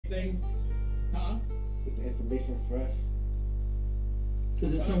thing. Huh? Is the information fresh?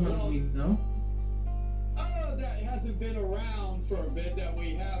 Is it someone we know? That hasn't been around for a bit that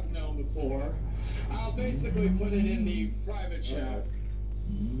we have known before. I'll basically put it in the private chat.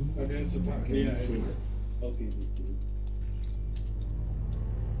 Okay, so Okay, yeah, see. Okay, me too.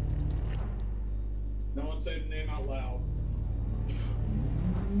 No one say the name out loud.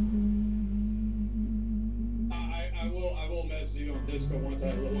 I will message you on Discord once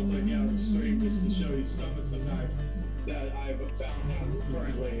I get on the stream just to show you some knife that I've found out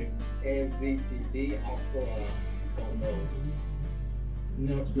currently. And ZTV also don't know.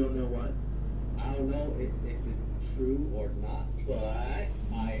 No, don't know what. I don't know if it's true or not, but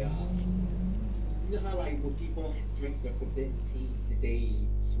you know how like when people drink the forbidden tea, did they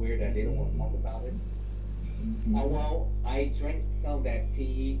swear that they don't want to talk about it? Well, I drank some of that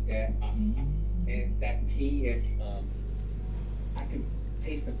tea and that tea is I can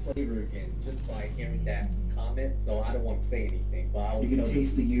taste the flavor again just by hearing that comment. So I don't want to say anything, but I will. You can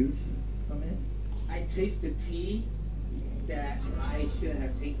taste the youth from it. I taste the tea that I shouldn't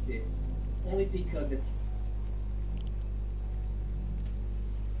have tasted, only because the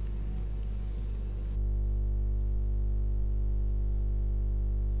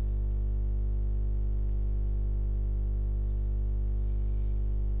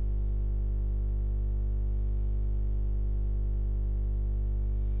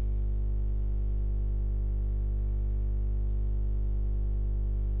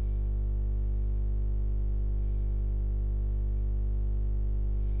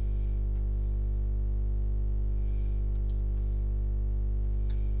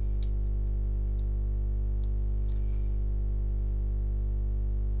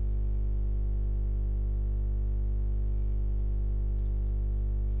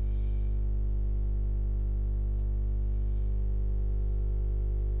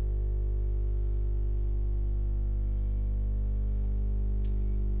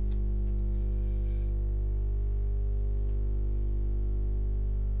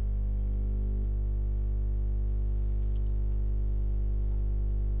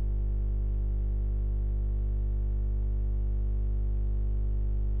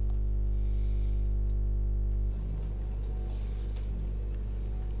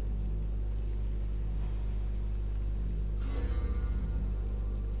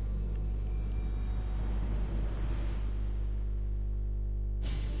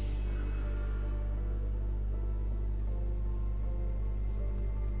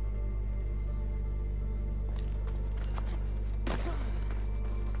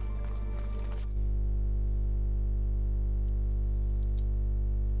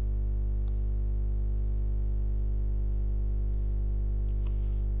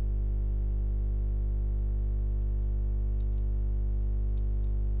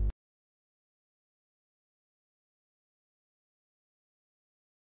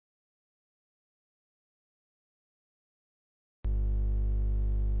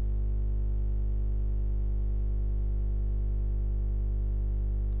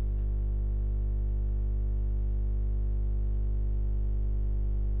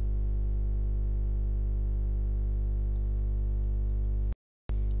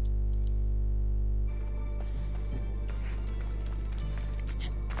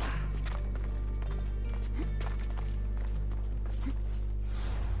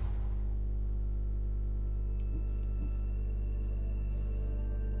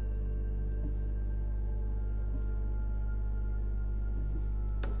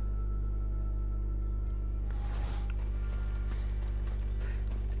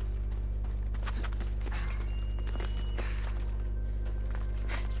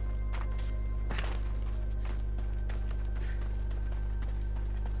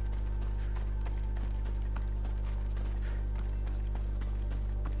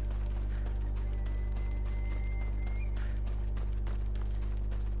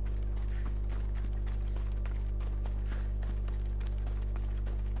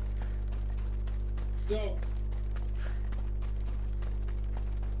So,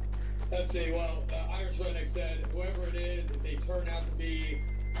 let's see, well, Irish Redneck said, whoever it is, if they turn out to be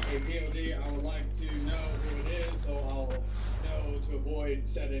a POD, I would like to know who it is, so I'll know to avoid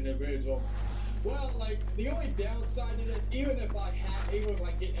said individual. Well, like, the only downside of it, even if I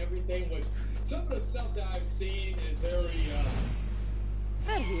get everything, which some of the stuff that I've seen is very,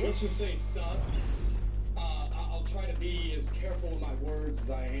 let's just say sus. I'll try to be as careful with my words as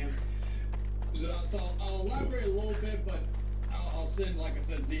I am. So I'll elaborate a little bit, but I'll send, like I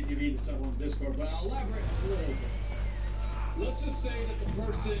said, ZTV to someone on Discord, but I'll elaborate a little bit. Let's just say that the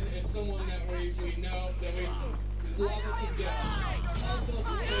person is someone that we know, that we love us to death. Also,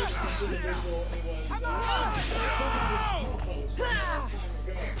 let's just say that this individual, it was somebody's co-host from a long time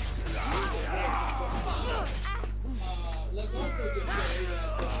ago. Let's also just say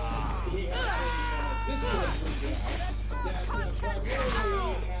that he has a Discord group that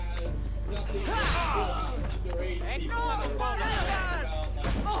primarily has nothing to do about underage people that are talking about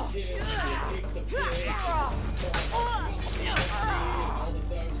like kids, the taste of kids, and all this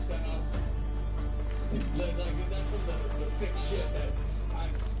other stuff. Like that's some of the sick shit that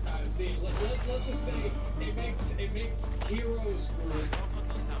I've seen. Let's just say it makes Heroes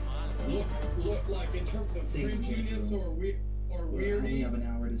Group look like in terms of cringiness or I only weirdness. have an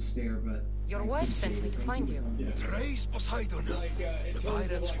hour to spare, but Your wife sent me to find you. Praise Poseidon! Like in The terms of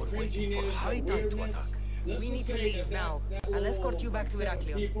pirates like were waiting for cringiness high or tide to weirdness. attack. Let's We just need to say leave that now. that I'll escort little you back to set of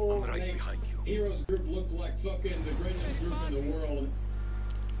Heraklion. people I'm right make behind you. Heroes Group look like fucking the greatest group in the world.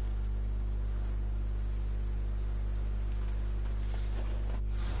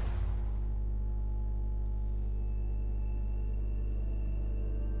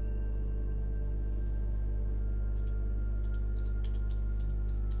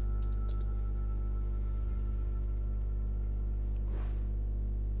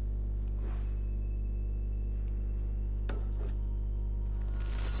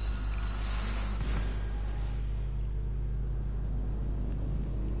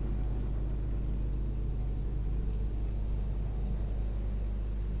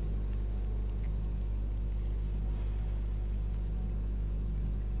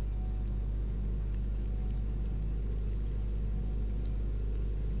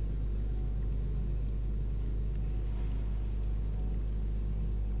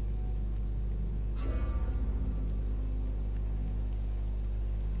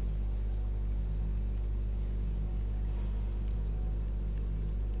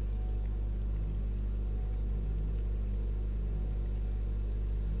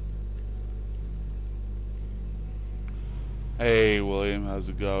 Hey William, how's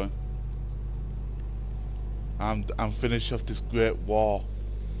it going? I'm finished off this great war.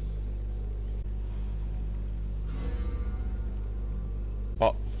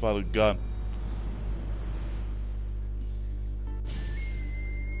 But for the gun.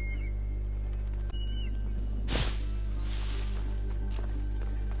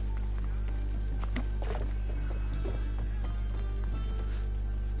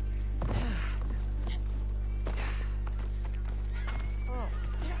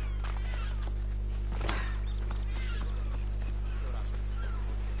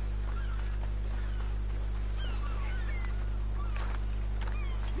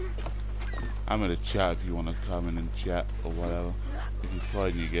 I'm in the chat if you want to come in and chat or whatever. If you're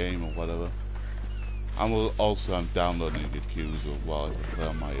playing your game or whatever. I'm downloading Yakuza while I can play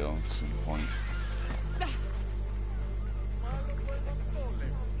on my own at some point.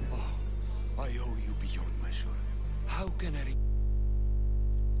 I owe you beyond measure. How can I...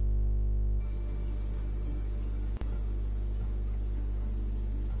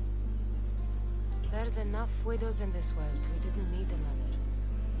 There's enough widows in this world. We didn't need another.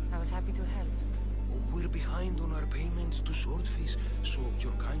 I was happy to help. We're behind on our payments to Swordfish, so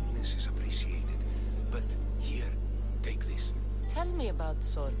your kindness is appreciated. But here, take this. Tell me about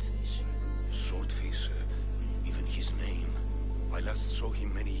Swordfish. Swordfish, even his name. I last saw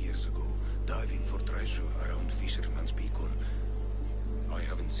him many years ago, diving for treasure around Fisherman's Beacon. I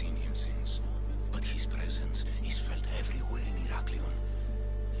haven't seen him since, but his presence is felt everywhere in Heraklion.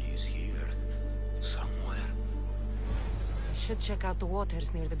 He is here, somewhere. I should check out the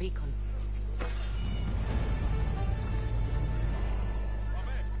waters near the beacon.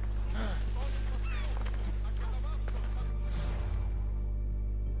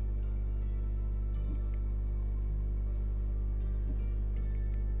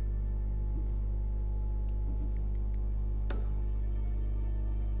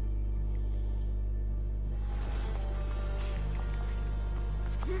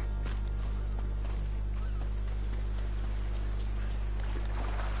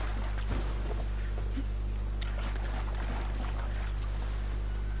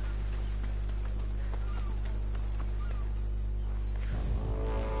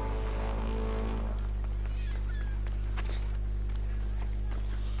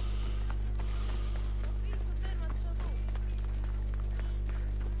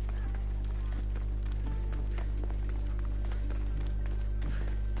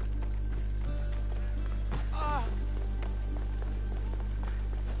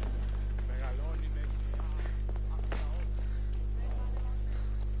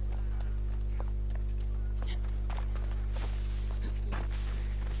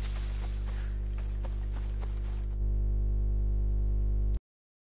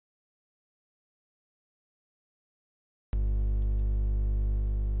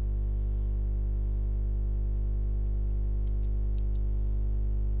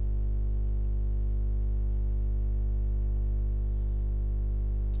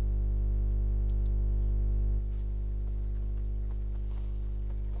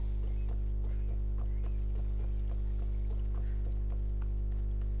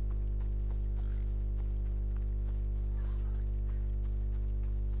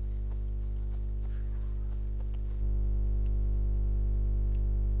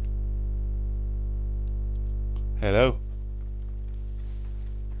 Hello?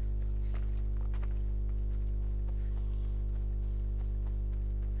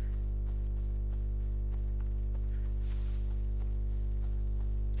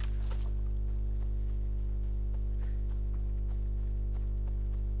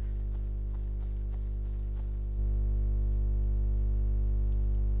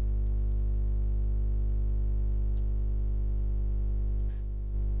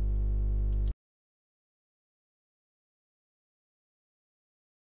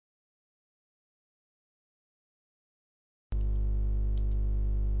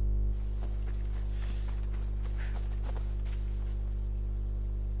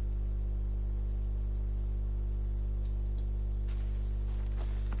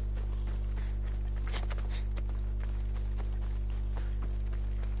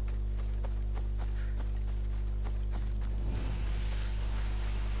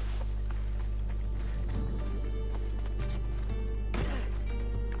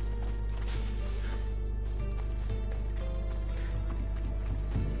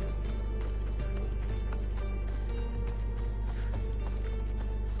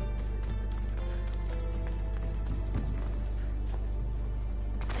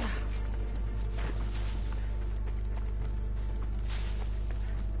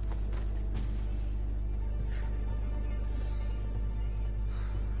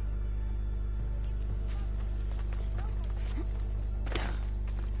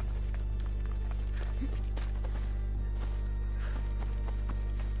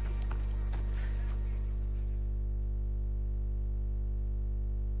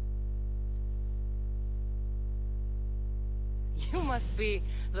 You must be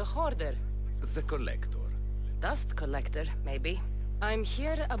the hoarder. The collector. Dust collector, maybe. I'm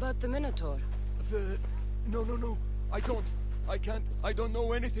here about the Minotaur. No. I can't. I don't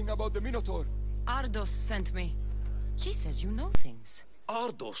know anything about the Minotaur. Ardos sent me. He says you know things.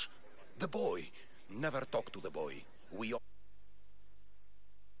 Ardos, the boy. Never talk to the boy. We all...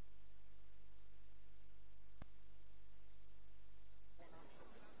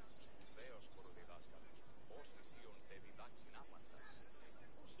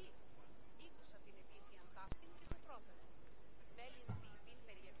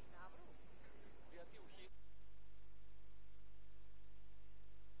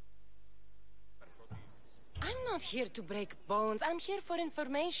 I'm not here to break bones. I'm here for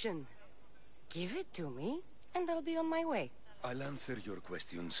information. Give it to me, and I'll be on my way. I'll answer your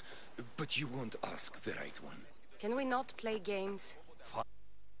questions, but you won't ask the right one. Can we not play games?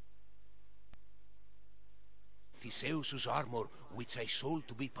 Theseus's armor, which I sold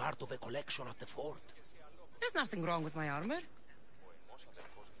to be part of a collection at the fort. There's nothing wrong with my armor.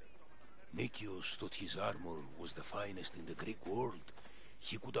 Nicias thought his armor was the finest in the Greek world.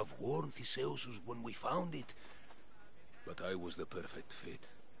 He could have worn Theseus's when we found it. But I was the perfect fit.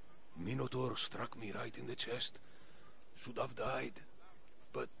 Minotaur struck me right in the chest. Should have died.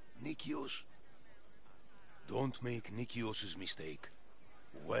 But Nicias... Don't make Nicias's mistake.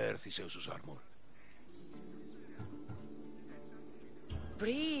 Wear Theseus's armor.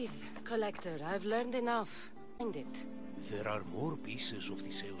 Breathe, Collector. I've learned enough. Find it. There are more pieces of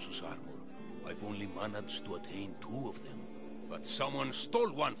Theseus's armor. I've only managed to attain 2 of them. But someone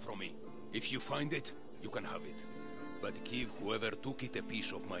stole one from me. If you find it, you can have it. But give whoever took it a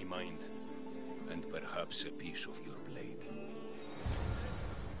piece of my mind. And perhaps a piece of your blade.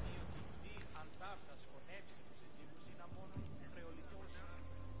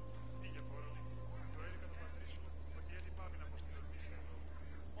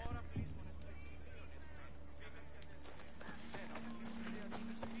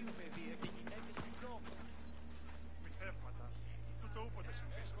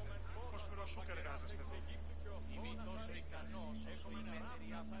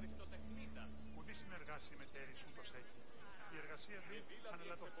 Που τι συνεργάσαι με τέρι σου το σέχει.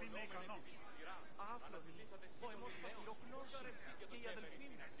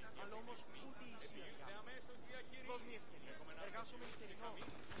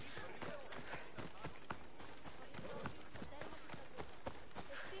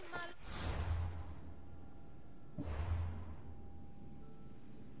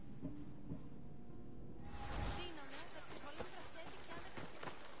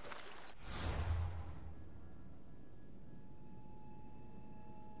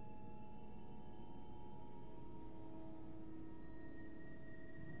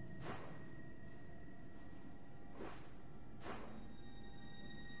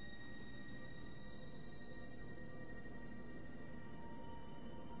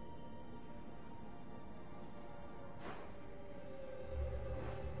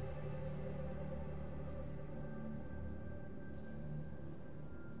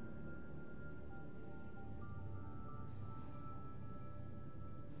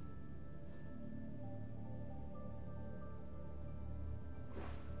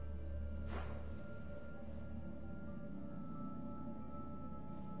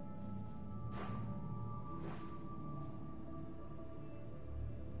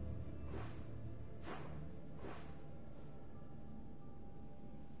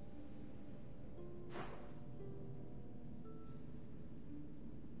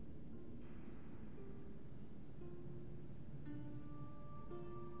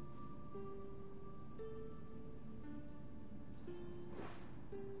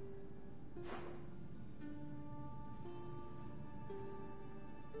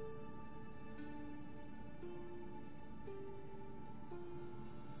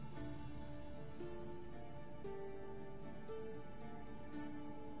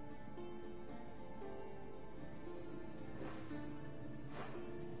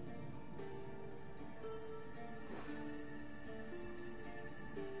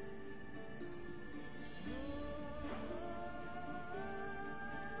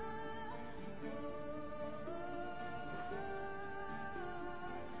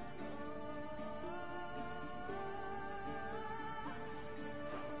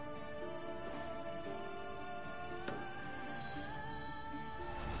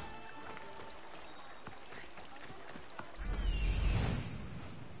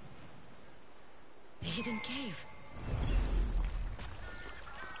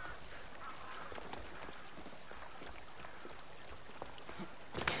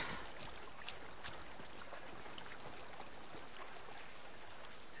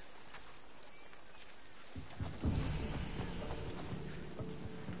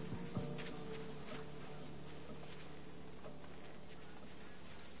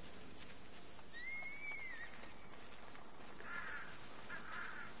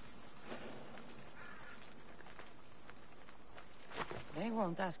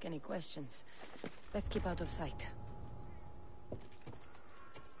 don't ask any questions. Best keep out of sight.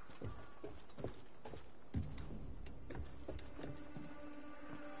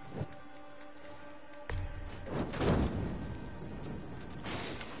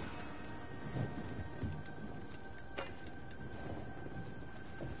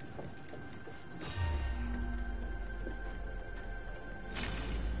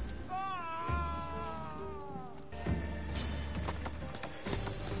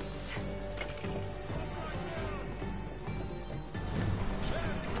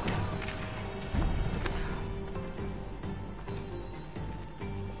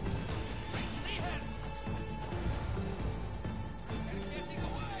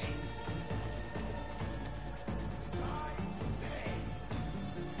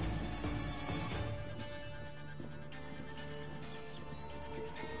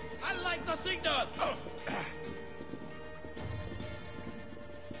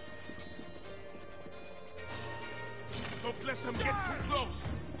 Don't let them get too close!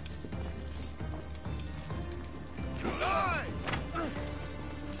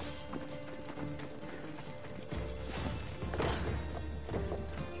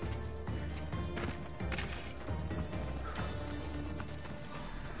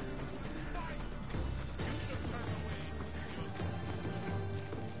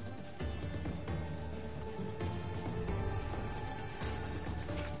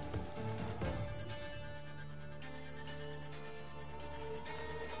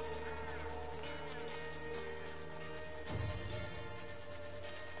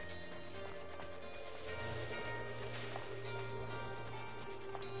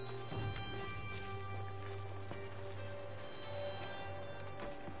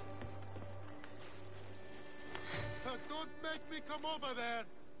 Don't make me come over there!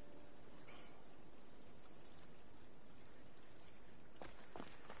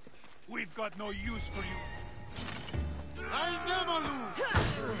 We've got no use for you. I never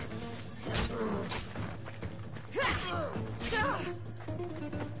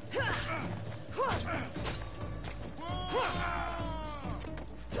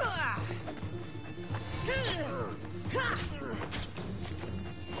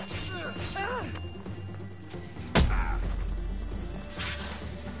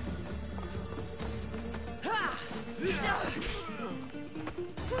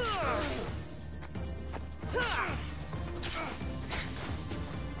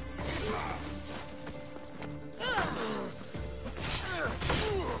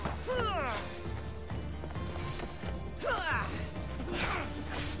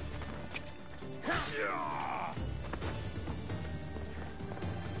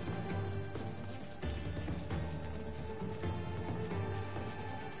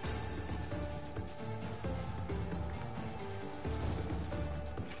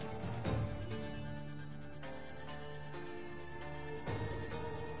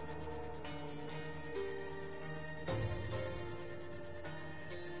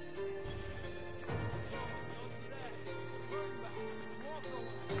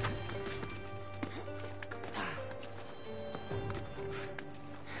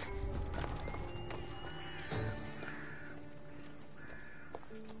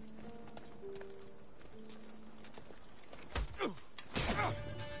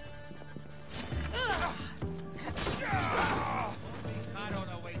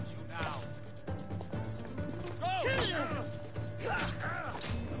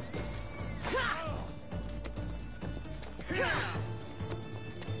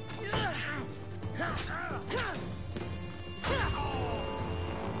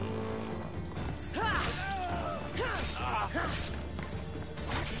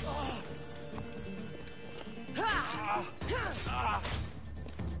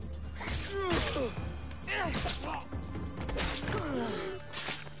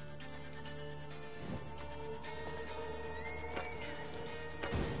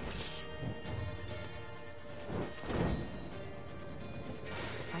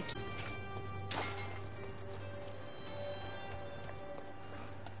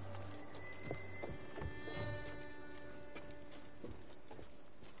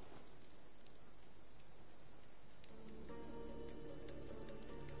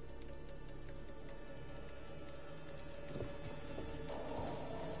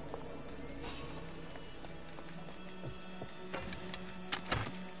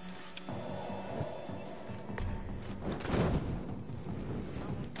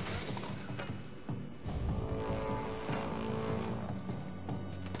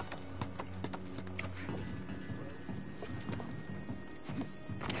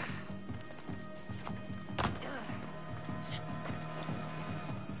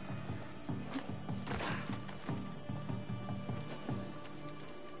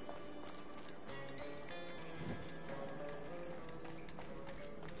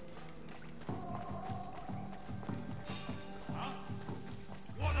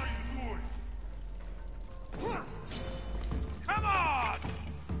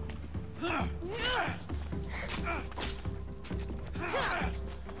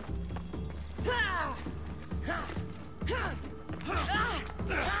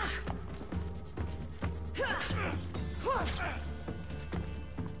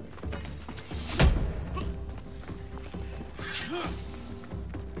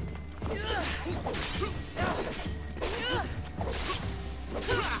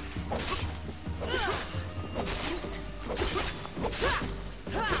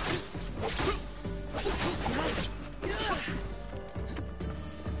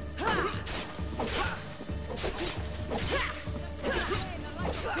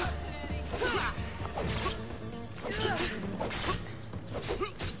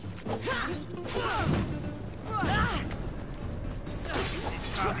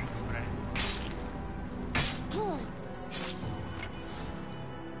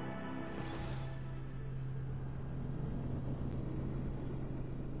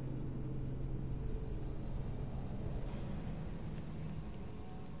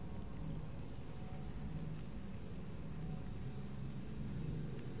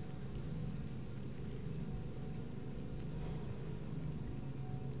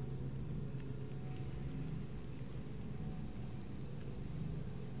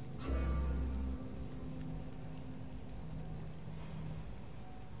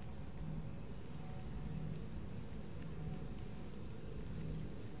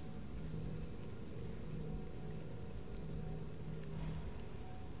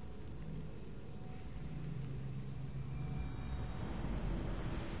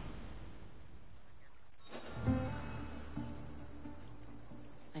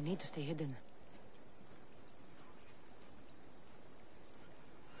need to stay hidden.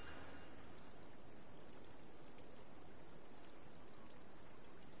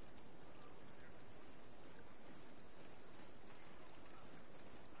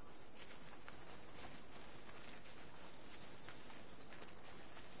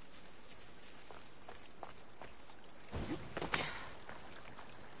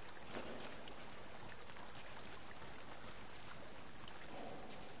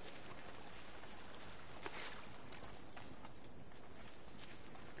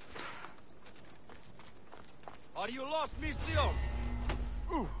 Are you lost, Miss Leon?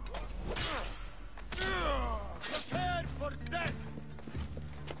 Prepare for death!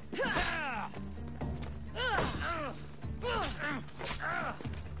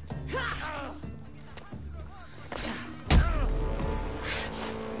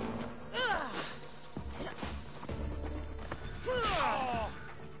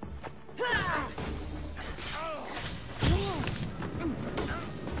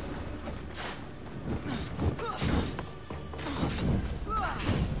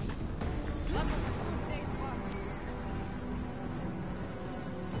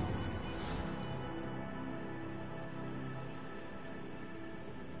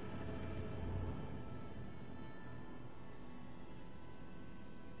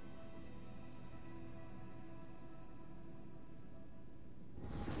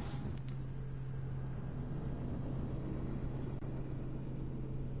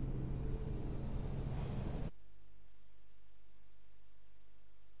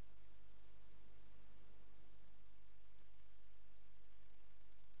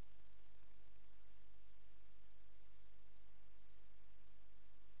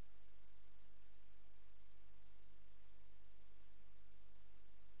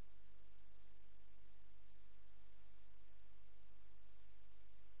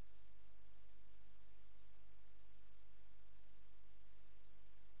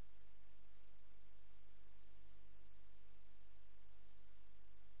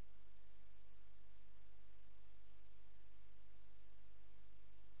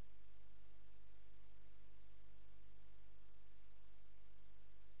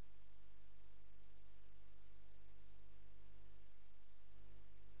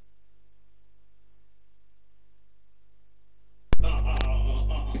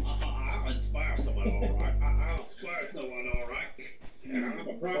 I'll inspire someone, all right. I'll inspire someone, all right. And I'm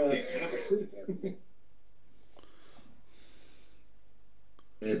a prophet.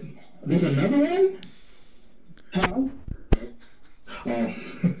 There's another one? Huh? Oh.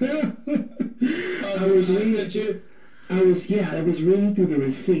 I was reading through the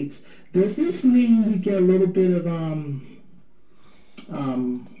receipts. Does this mean we get a little bit of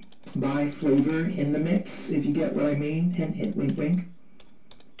by flavor in the mix, if you get what I mean? Hint, hint, wink, wink.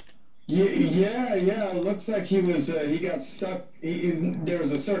 Yeah. It looks like he got stuck. There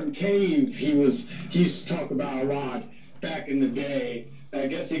was a certain cave he used to talk about a lot back in the day. I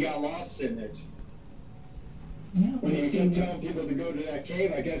guess he got lost in it. Yeah, When he kept telling people to go to that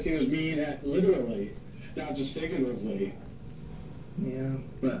cave, I guess he was meaning that literally, not just figuratively. Yeah,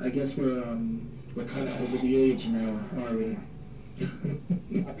 but I guess we're kind of over the age now, are we?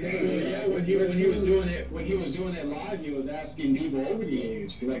 Yeah, when he was doing it live, he was asking people over the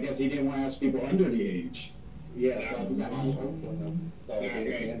age because I guess he didn't want to ask people under the age. Yeah, so we got a lot of hope for him. So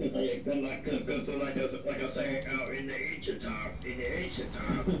Good luck, because like I say, in the ancient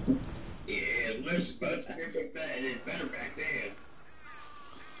time, yeah, less but perfect that it is better back then.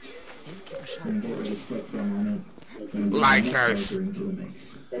 Like us.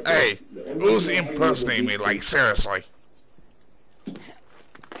 Hey, who's impersonating me? Like, seriously.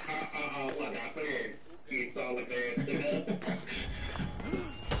 What happened? You saw like that.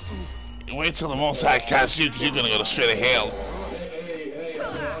 Wait till the Most High catch you, because you're gonna go straight to hell.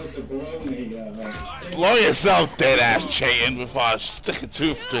 Hey, Blow yourself, dead ass Chain, before I stick a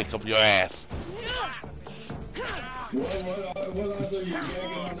toothpick up your ass. What else are you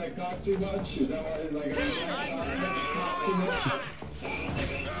gagging on that cock too much? Is that why, like, cock too much?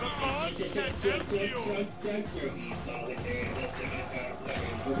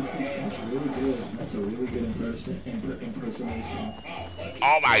 That's a really good impersonation.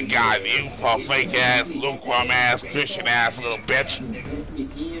 Oh my god, you fake ass, lukewarm ass, Christian ass little bitch.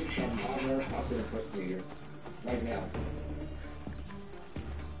 He is the modern popular impersonator right now.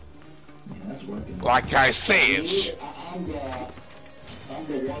 Yeah, that's working. Like I said. I'm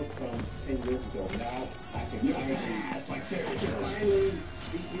the one from 10 years ago. Now I can finally, I can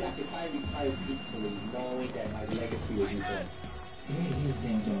finally retire peacefully, knowing that my legacy will be there. He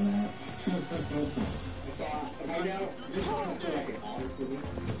depends on that. So right now, just listen to like an honestly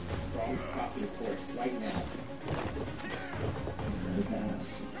from Coffee Report right now. The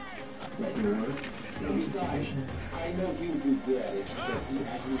pass. Let your work. And besides, I know he would do good at it because he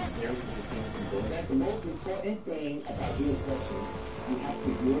actually enjoys the team. That's the most important thing about doing coaching. You have to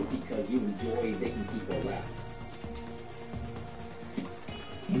do it because you enjoy making people laugh.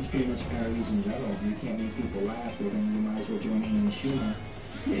 It's pretty much parodies in general. You can't make people laugh, but then you might as well join in the humor.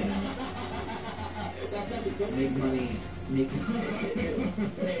 Yeah. Make money.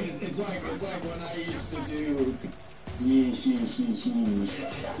 It's like when I used to do yeesh.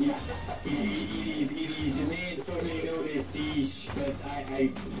 Yeah, it is made for me to know this, but I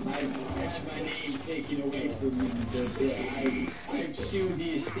had my name taken away from me, but I'm still the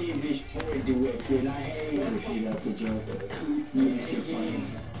established point director, and I have That's a joke. yes, you're funny.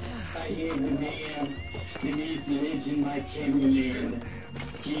 I have the man, the myth, the legend, my cameraman.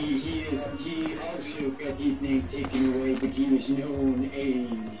 He also got his name taken away, but he was known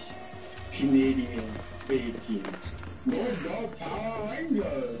as Canadian Bacon. Let's go Power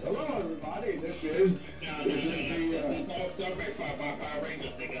Rangers! Hello everybody, this is the Don't make fun of my Power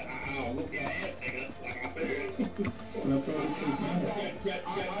Rangers, nigga. I'll look your ass, nigga, like I figured. Well, probably satanic.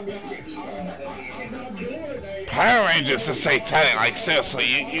 I'm not doing it. Power Rangers are satanic. Like seriously,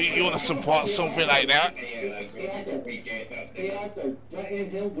 you want to support something like that? They have to threaten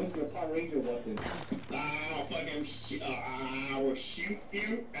him with your Power Ranger weapon. I'll fucking I will shoot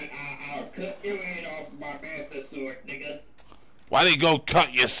you and I'll cut your head off with my master sword, nigga. Why do you go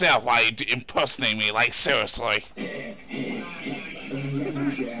cut yourself while you impersonating me? Like seriously.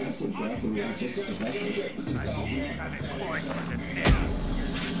 Use your acid breath and just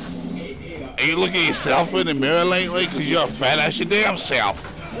Are you looking at yourself in the mirror lately? Cause you're a fat ass your damn self.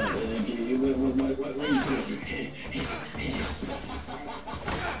 You were a member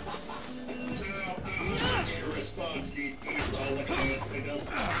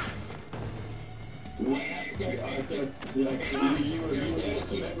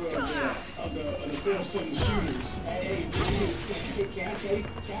of the first seven shooters. Hey, can I ask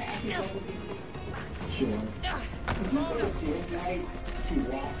you something? Sure. Is this what it feels like to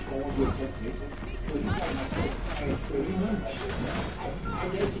watch all of your presentations? Because it's like my first time pretty much. I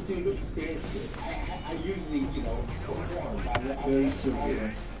never get to experience it. I usually, perform by what Very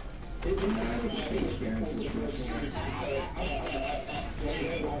severe. It matters to experience this person.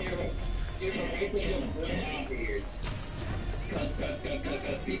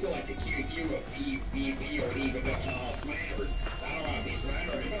 Because people like to accuse you of EVP or even slander. I don't want to be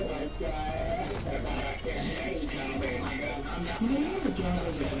slandered. You have a job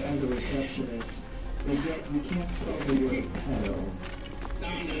as a receptionist, but yet you can't spell the word pedo.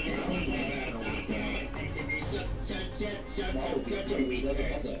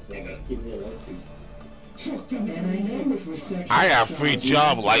 And I know with reception, I have a free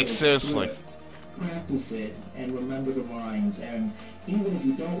job, like seriously. Practice it and remember the lines, and even if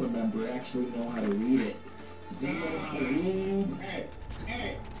you don't remember, actually know how to read it. So do you know how to read?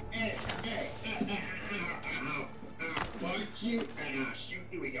 I'll punch you and I'll shoot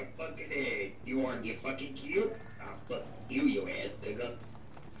you in your fucking head. You want to get fucking cute? I'll fuck you ass nigga.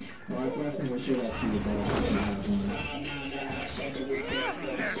 Well, I definitely will show that to your boss if you have one. No, such a weak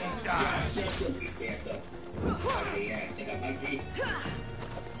ass. Just a weak ass. Ugly ass nigga, monkey.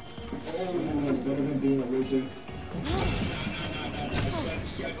 Oh, that's better than being a wizard.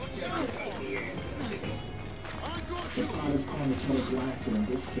 The pot is calling each other black, but in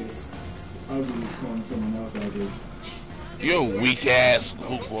this case, ugly is calling someone else ugly. You a weak ass,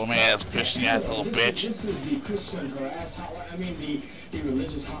 lukewarm ass, Christian ass little bitch. This is the Christian harass hotline. I mean the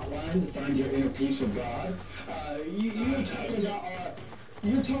religious hotline to find your inner peace with God.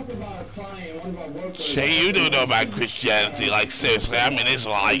 You're talking about a client, one of our workers. Say you don't know about Christianity, like seriously, I'm an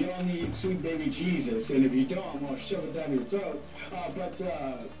Israelite. You don't need sweet baby Jesus, and if you don't, I'm gonna shove it down your throat.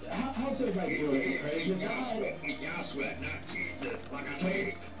 How's everybody doing? Praise God. It's Yahshua, not Jesus. Like I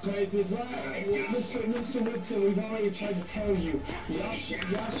said. Praise God. Mr. Whitson, we've already tried to tell you.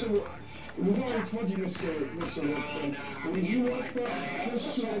 Yahshua, we've already told you, Mr. Whitson. When you work for a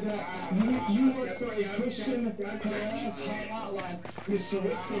Christian, you work for a Christian harass hotline. Mr.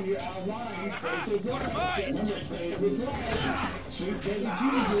 Whitson, you're out of line. Praise His life. Remember, praise His life. Sweet baby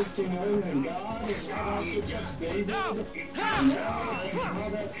Jesus, and God, and all that stuff. David, and all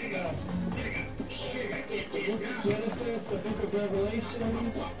that stuff. Genesis, the book of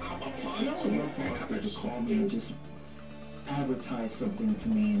Revelations. No one could just call me and just advertise something to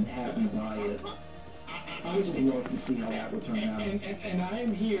me and have me buy it. I would just love to see how that would turn out. And I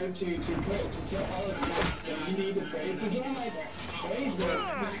am here to tell all of you that you need to praise the God.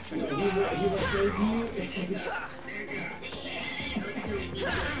 He will save you.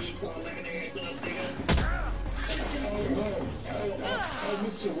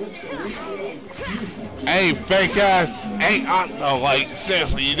 Hey, fake ass. Hey, no, like,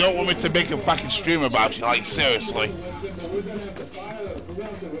 seriously, you don't want me to make a fucking stream about you, like, seriously. We're gonna have to fire. We're gonna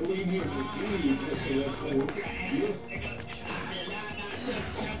have to relieve you of your duties, Mr. Wilson.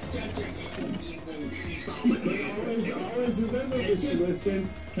 Always remember, Mr. Wilson,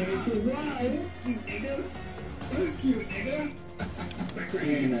 case is live. Thank you, nigga.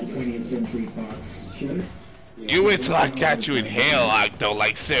 And that 20th Century Fox shit. You wait till I catch you in hell, like, though,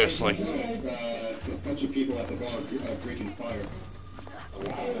 like, seriously. A bunch of people at the bar drinking fire.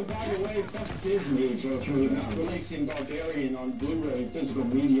 Oh, and by the way, fuck Disney for not releasing Barbarian on Blu-ray and physical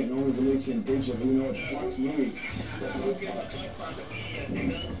media and only releasing digital, even though it's a Fox movie.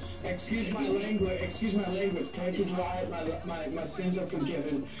 Excuse my language. Praise His life. My sins are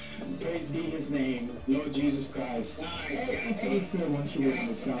forgiven. Praise be His name, Lord Jesus Christ. You're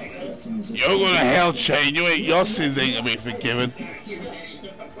going to hell, Shane. Your sins ain't gonna be forgiven.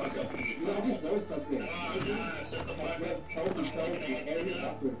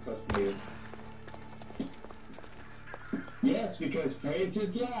 Yes, because praise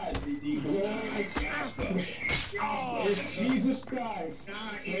His life. The glorious. It's Jesus Christ.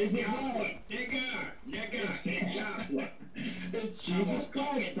 Praise His life. It's Jesus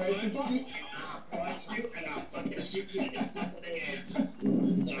Christ. Praise His life. Praise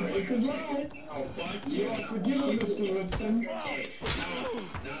His life. You are forgiven, Mr. Wilson.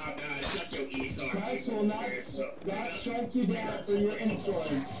 Christ will not strike you down for your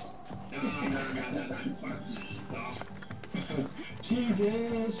insolence.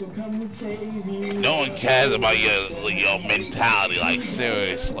 Jesus will come and save you. No one cares about your mentality, like,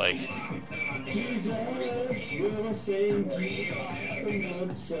 seriously. Jesus will save you,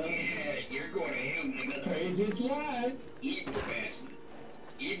 good son. You're going to him, nigga. Praise His life. Evil bastard.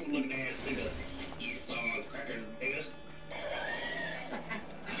 Evil looking ass nigga. Esau's cracker, nigga.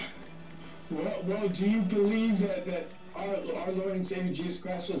 Well, do you believe that our Lord and Savior Jesus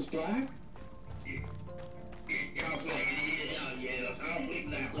Christ was black? I don't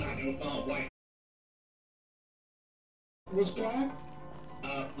believe that black. I don't call white. Was black?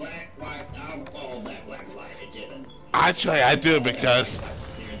 Black, white. I don't call that black, white. It didn't. Actually, I do because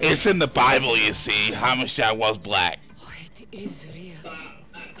it's in the Bible, you see. Homicide was black. Oh, it is real.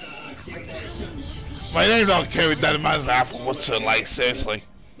 My name don't carry that in my life. What's it like, seriously?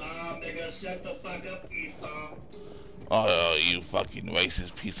 Nigga, shut the fuck up, Esau. Oh, you fucking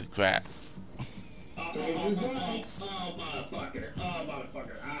racist piece of crap. Oh, motherfucker. Oh,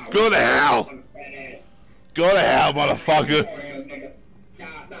 motherfucker. Oh, Go to hell. Go to hell, motherfucker. Nah,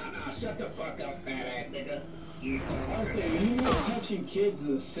 shut the fuck up, fat ass nigga. Okay, you know touching kids is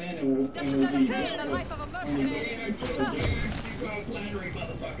a sin and will be The life of a mercenary. Keep on slandering,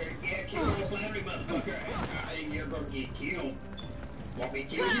 motherfucker. Yeah, keep on slandering, motherfucker. You're gonna get killed. Want me to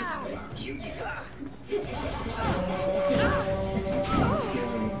kill you? I'll kill you.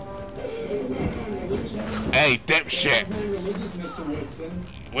 Hey, dipshit.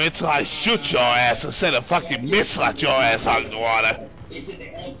 Wait till I shoot your ass instead of fucking missile at your ass out of the water. It's in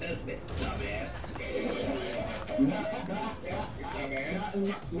the Old Testament, dumbass.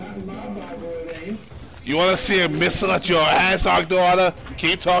 You wanna see a missile at your ass out of the water?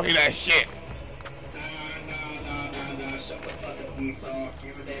 Keep talking that shit. Shut the fuck up, Esau.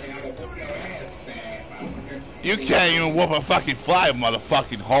 Give a damn, I'm gonna whoop your ass, fat motherfucker. You can't even whoop a fucking fly,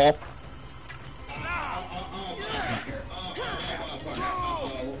 motherfucking hole.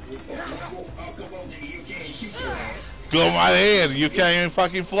 Go right ahead, you can't even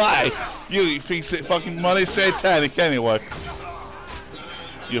fucking fly. You think fucking money satanic anyway.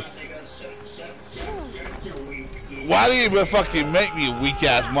 You. Why do you even fucking make me a weak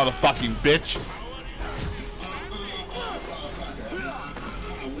ass motherfucking bitch?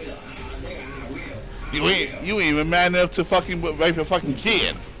 You ain't even man enough to fucking rape a fucking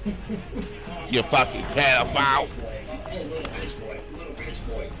kid. You fucking pedophile.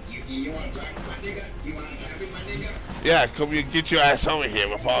 Yeah, come here, get your ass over here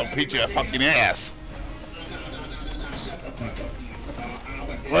before I beat your fucking ass.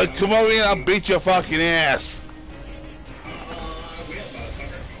 Well, come over here and I'll beat your fucking ass.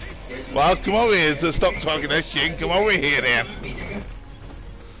 Well, come over here, so stop talking that shit and come over here then.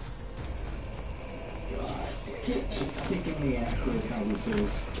 It's sickeningly accurate how this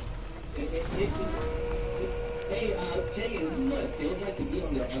is. Hey, Jay, this is what it feels like to be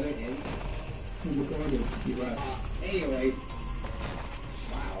on the other end. Recorded. You're right. Anyways.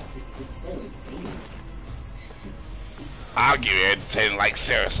 Wow. It's only I'll give you entertainment, like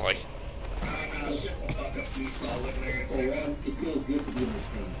seriously. For one, it feels good to be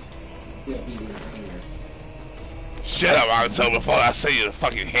entertained. Still be the entertainer. Shut up, Naruto, before I send you to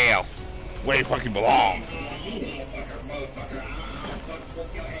fucking hell. Where you fucking belong.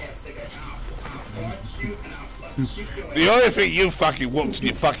 The only thing you fucking whooped in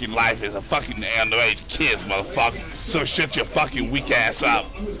your fucking life is a fucking underage kid, motherfucker. So shut your fucking weak ass up.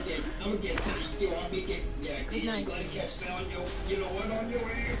 Good night.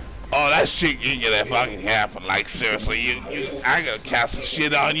 Oh, that shit ain't gonna fucking happen. Like seriously, I gotta cast some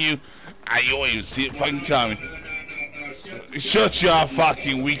shit on you, and you won't even see it fucking coming. Shut your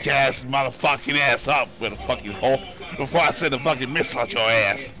fucking weak ass motherfucking ass up with a fucking hole before I send a fucking missile at your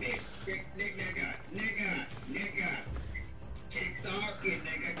ass.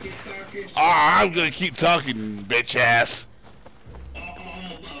 Oh, I'm gonna keep talking, bitch ass.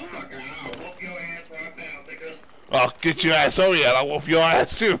 Oh, get your ass over here, I'll whoop your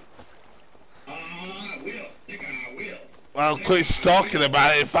ass too. Well, quit talking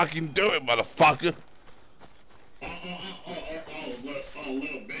about it and fucking do it, motherfucker.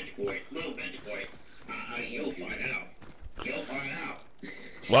 Little bitch boy. You'll find out. You'll find out.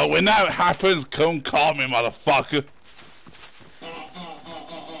 Well, when that happens, come call me, motherfucker.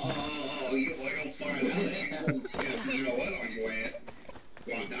 You'll find out. You know what on your ass?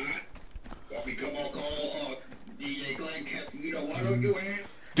 Want that? Want me come on call DJ Glenn Cass? You know what on your ass?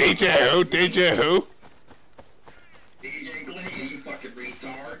 DJ who? DJ who? DJ Glenn, you fucking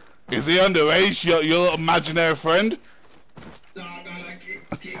retard. Is he underage, your little imaginary friend? No,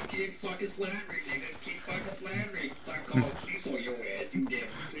 keep fucking slandering, nigga. Keep fucking slandering. I call the police on your ass. You damn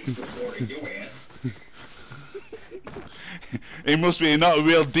police reporting your ass. He must be not a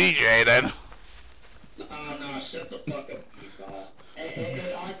real DJ then. No, shut the fuck up, you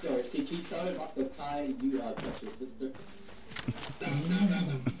Hey, Arthur, can you tell me about the time you touched your sister?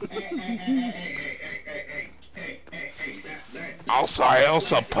 Also, I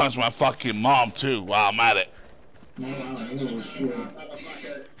also punched my fucking mom too while I'm at it. No, I know, sure.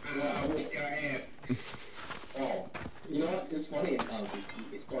 Oh, you know what? It's funny. It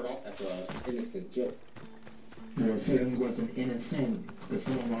started off as an innocent joke. Well, it certainly wasn't innocent, because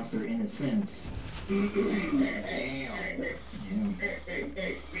someone lost their innocence. And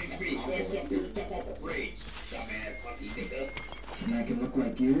I can look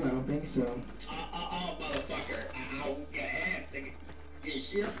like you? I don't think so. Motherfucker. I'll whoop your ass, nigga.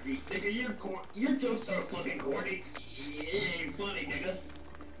 Nigga, your jokes are fucking corny. It ain't funny, nigga.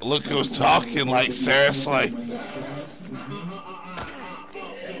 Look who's talking, like, seriously. I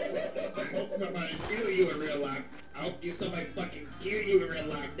hope somebody kill you in real life. I hope somebody fucking kill you in real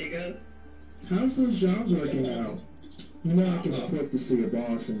life, nigga. How's those jobs working out? You know I can report this to your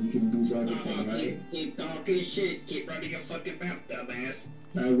boss and you can lose everything, right? Keep talking shit. Keep running your fucking mouth, dumbass.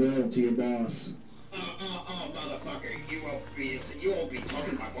 I will, to your boss. Motherfucker. You won't be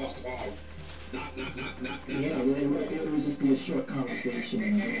talking to my boss long. Not. Yeah, well, it was just be a short conversation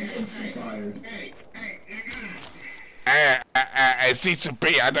and instant fired. Hey,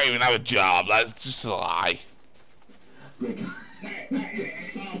 C2B, I don't even have a job. That's just a lie.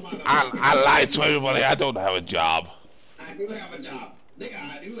 I lied to everybody. I don't have a job. I do have a job. Nigga,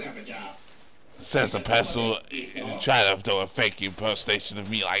 I do have a job. Says the person trying to do a fake impersonation of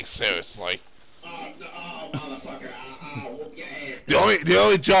me, like, seriously. Motherfucker, I'll whoop your ass. The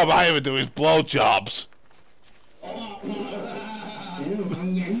only job I ever do is blow jobs.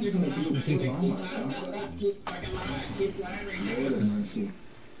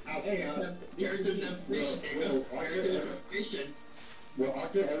 Will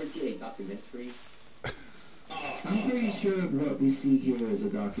Arthur ever get a documentary? I'm pretty sure what we see here is a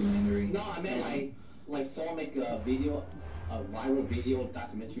documentary. No, I meant like someone make a video, a viral video,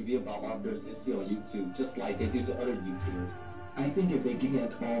 documentary video about Arthur's history on YouTube, just like they do to other YouTubers. I think if they can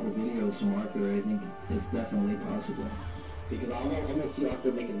get all the videos from Arthur, I think it's definitely possible. Because I'm gonna see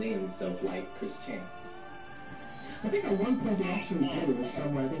Arthur make a name himself like Chris Chan. I think at one point they actually did it was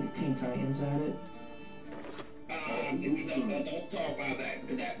somewhere. I think Teen Titans had it. Don't talk about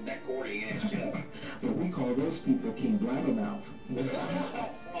that corny ass shit. But we call those people King Blabbermouth.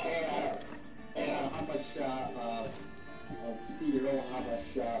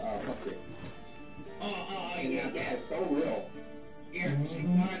 Yeah, that's so real. You're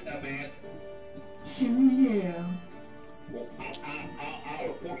smart, dumbass. Sure, yeah. Well, I'll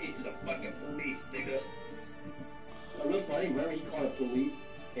report you to the fucking police, nigga. So what's funny, remember he called the police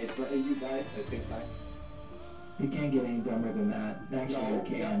and threatened you guys at the same time? You can't get any dumber than that. Actually, you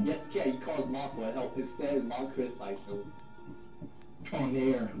can. Yes, yeah, he called his mom for help. Instead, his mom criticized him. On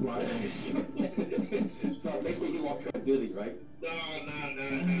air, live. So basically, he lost credibility, right?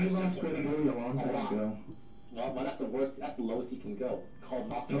 He lost credibility a long time ago. Well, that's the worst. That's the lowest he can go. Called He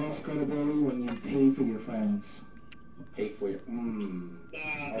knocking. lost credibility when you pay for your friends. Pay for your.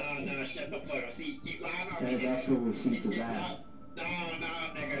 Shut the fuck up. See, you lying on There's me. actual receipts of that. No,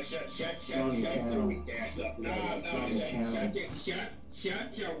 nigga, shut on your your channel. weak ass up. It's on your channel.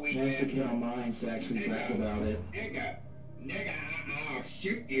 Shut your weak Magic ass Hit up. on Minds to actually brag about it. Nigga, I'll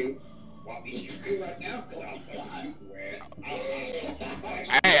shoot you. Want me to shoot you right now? Cause I'll fucking shoot your ass.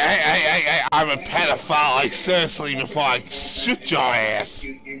 Hey, I'm a pedophile, like seriously, before I shoot your ass.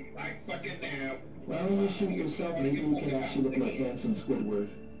 Shoot you right fucking now. Well, when you shoot yourself, maybe you can actually look like handsome Squidward.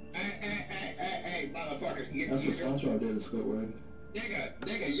 Hey, motherfucker. That's what SpongeBob did to Squidward.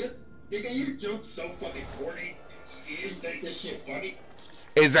 Nigga, your joke's so fucking corny. You just think this shit funny?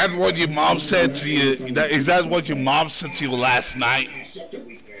 Is that what your mom said to you? Is that what your mom said to you last night? Shut your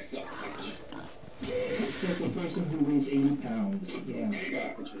weak ass up, monkey. Says a person who weighs 80 pounds. Yeah.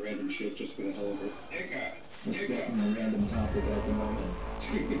 Nigga. It's random shit just for the hell of it. Let's get on a random topic at the moment.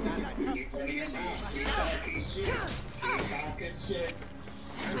 Keep running your mouth. Keep talking shit. Keep talking shit.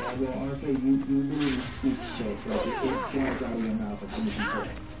 Yeah, well, Arthur, you literally speak shit. Like, it flies out of your mouth as soon as you talk.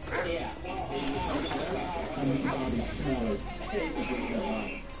 Yeah. I mean, you probably smell it.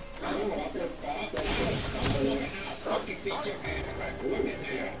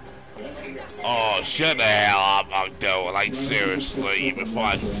 Oh, shut the hell up, Octo. Like, seriously, before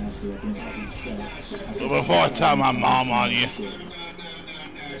I tell my mom on you. Shut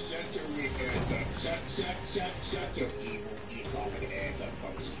your weak ass up. Shut your evil, esophagus ass up,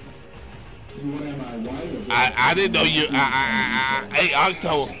 monkey. What am I, white or I didn't know you. Hey,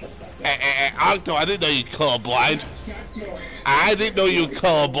 Octo. Octo, I didn't know you colorblind. I didn't know you were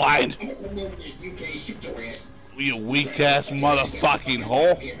colorblind. I'm gonna promote this. You can't shoot your ass. You weak ass motherfucking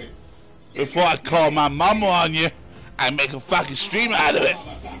whore. Before I call my mama on you, I make a fucking stream out of it.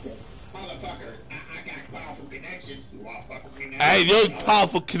 Motherfucker, I got powerful connections. You wanna fuck with me now? Hey, the only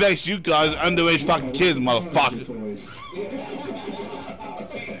powerful connection you guys are underage fucking kids, motherfucker. toys?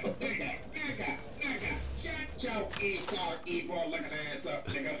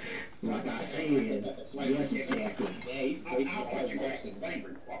 Like I said, yes, exactly.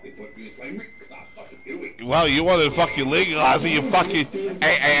 Well, you want to fucking legalize it, you fucking...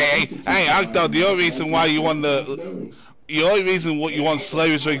 Hey, Octo, the only reason why you want the... The only reason what you want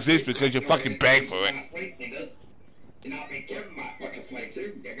slavery to exist because you fucking beg for it. And I'll be giving my fucking slave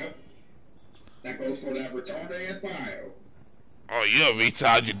too, nigga. That goes for that retarded ass bio. Oh, you're a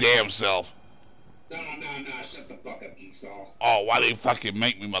retard your damn self. Nah, shut the fuck up, Esau. Oh, why do you fucking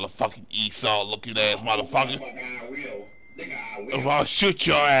make me motherfucking Esau looking ass motherfucker? I will. Nigga, I will. If I'll shoot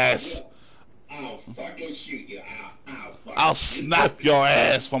your ass, I'll fucking shoot you. I'll snap your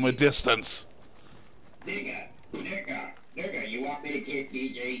ass from a distance. Nigga, you want me to get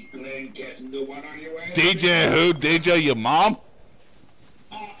DJ Glenn catching the one on your ass? DJ who? DJ your mom?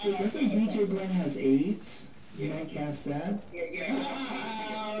 Hey, doesn't DJ Glenn has AIDS? You might cast that?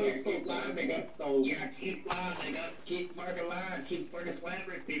 So blind, nigga. So, yeah, keep lying, nigga. Keep fucking lying. Keep fucking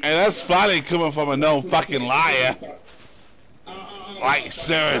slandering people. And that's funny coming from a known fucking liar. Like,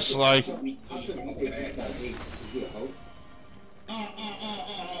 seriously.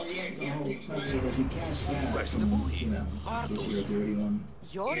 Where's the boy? You know, just your dirty one.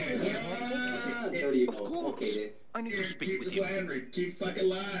 You're his caretaker? Dirty Of course. I need to speak with Keep him. slandering. Keep fucking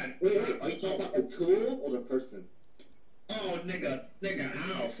lying. Wait, are you talking about the tool or the person? Oh, nigga,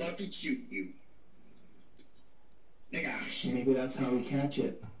 I'll fucking shoot you. Nigga, Maybe that's how we catch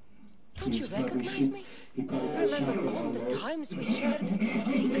it. Don't you recognize me? He probably shot Remember it all on the low. times we shared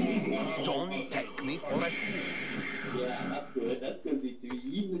secrets? Don't take me for a fool. Yeah, that's good. That's good, Z2.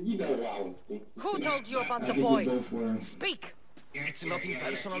 You know what I was thinking. Who told you about I the think boy? they both were. Speak! It's nothing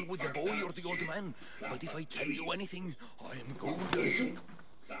personal with the boy or the old man, but if I tell you anything, I'm good as...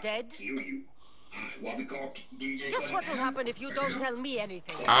 Dead? kill you. What we call DJ Guess what will happen if you don't tell me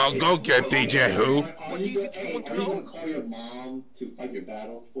anything? I'll go get DJ who. What is it you want to Are you know? gonna call your mom to fight your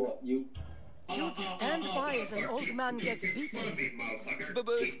battles for you? You'd stand by as an old man gets beaten. But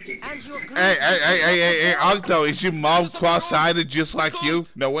And you're Hey, Octo, is your mom cross-sided just like you?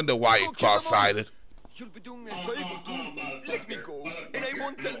 No wonder why you're cross-sided. you'll be doing me a favor too. Let me go, and I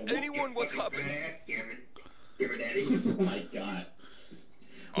won't tell anyone what happened. Oh my god.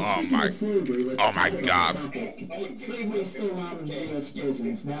 Oh Speaking my, of slavery, let's oh my talk about God. the topic. Slavery is still allowed in U.S.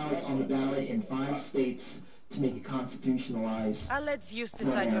 prisons. Now it's on the ballot in 5 states to make it constitutionalized. I'll let Zeus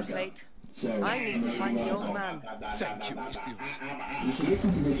decide your fate. So I need to find the old man. Thank you, Mistios. you should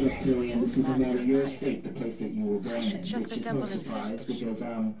listen to this reptilian. This is a matter of your state, the place that you were born in, should check which the is no temple in surprise Festus. because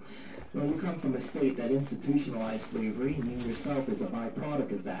well, you come from a state that institutionalized slavery, and you yourself is a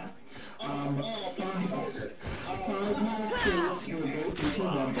byproduct of that. Five more states will vote this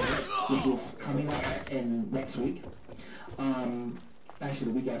November, which is coming up in next week.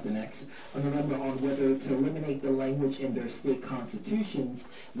 Actually the week after next, on November, on whether to eliminate the language in their state constitutions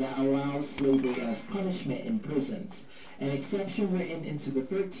that allows slavery as punishment in prisons. An exception written into the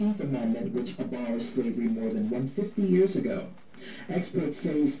 13th Amendment, which abolished slavery more than 150 years ago. Experts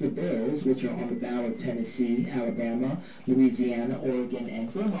say the bills, which are on the ballot of Tennessee, Alabama, Louisiana, Oregon,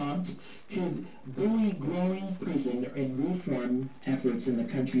 and Vermont, could buoy growing prison and reform efforts in the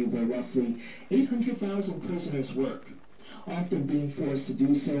country where roughly 800,000 prisoners work, often being forced to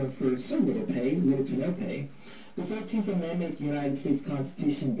do so for so little pay, little to no pay. The 13th Amendment of the United States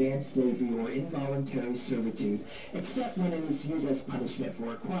Constitution bans slavery or involuntary servitude, except when it is used as punishment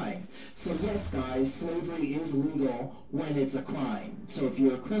for a crime. So yes, guys, slavery is legal when it's a crime. So if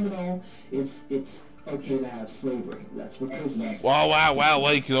you're a criminal, it's okay to have slavery. That's what prison is.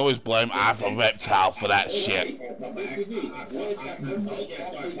 Well, you can always blame Alpha Reptile for that shit.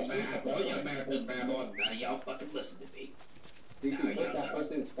 Y'all fucking listen to me. That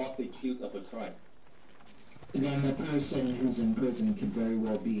person is falsely accused of a crime. Then the person who's in prison could very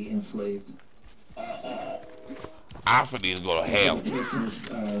well be enslaved. Alpha needs to go to hell. The person is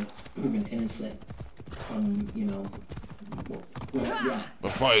proven innocent from, yeah.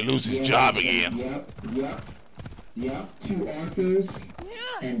 Before he loses his job again. Yep. Two authors,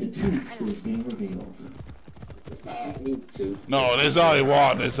 and the truth is being revealed. No, there's only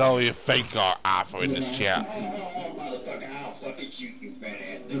one. There's only a fake Alpha in this chat. Motherfucker, I'll fucking shoot you, fat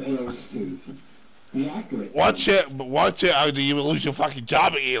ass. The gross tooth. The accurate. Watch it, or do you lose your fucking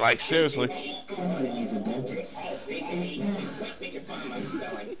job again? Like, seriously. Somebody needs a dentist.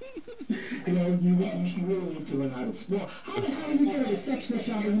 You really need to learn how to spell. How the hell are you going to section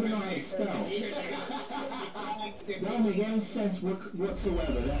shop and you know how to spell? That only one sense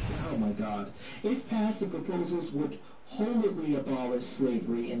whatsoever. Oh my God. If passed, the proposals would wholly abolish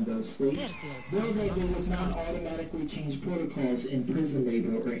slavery in those states, though they would not automatically change protocols in prison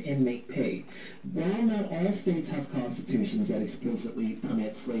labor or inmate pay. While not all states have constitutions that explicitly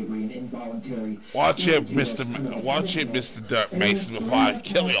permit slavery and involuntary... Watch it, Mr. Dirt Mason, before I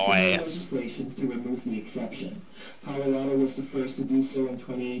kill your ass. ...legislations to remove the exception. Colorado was the first to do so in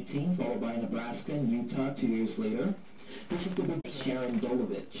 2018, followed by Nebraska and Utah 2 years later. This is the big Sharon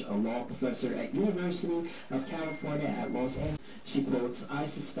Dolovich, a law professor at University of California at Los Angeles. She quotes, "I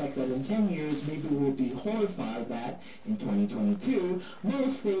suspect that in 10 years, maybe we'll be horrified that, in 2022,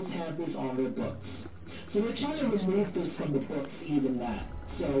 most states have this on their books." So they're trying to remove this from the books, even that.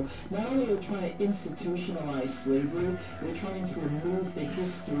 So not only are they trying to institutionalize slavery, they're trying to remove the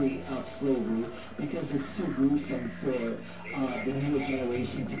history of slavery because it's too gruesome for the newer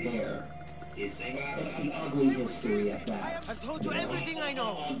generation to bear. It's an ugly history at that. I've told you everything I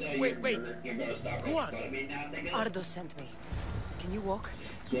know. Wait. Who are you? Ardo sent me. Can you walk?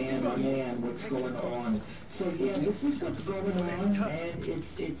 Damn, man, what's going on? So yeah, this is what's going on, and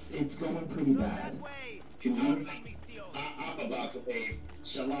it's going pretty bad. I'm about to pay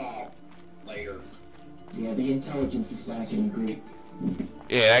shalom later. Yeah, the intelligence is back in Greek.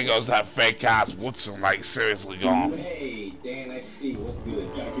 Yeah, that goes that fake ass Woodson, like, seriously gone. Hey, Dan, I see. What's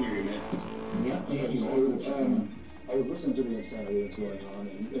good? I can hear you, man. I was listening to the insanity that's going on,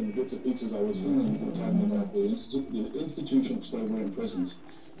 and the bits and pieces I was hearing, you were talking about the institution of slavery in prisons.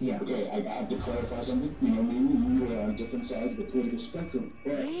 Yeah. Okay, I have to clarify something. You know, maybe you are on different sides of the political spectrum,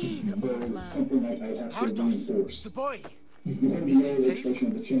 but there is something I have to reinforce. The boy. You heard the expression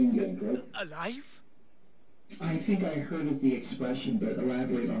of the chain gang, correct? Alive? I think I heard of the expression, but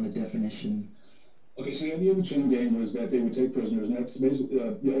elaborate on the definition. Okay, so the idea of the chain gang was that they would take prisoners, and that's basically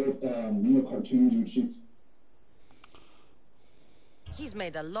the old cartoons which is... He's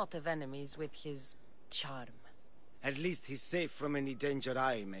made a lot of enemies with his charm. At least he's safe from any danger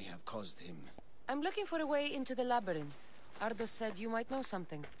I may have caused him. I'm looking for a way into the labyrinth. Ardo said you might know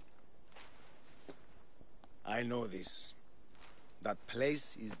something. I know this. That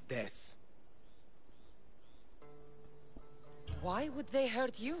place is death. Why would they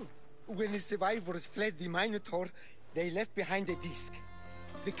hurt you? When the survivors fled the Minotaur, they left behind a disc.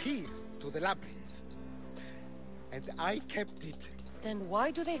 The key to the labyrinth. And I kept it. Then why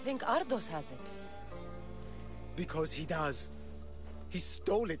do they think Ardos has it? Because he does. He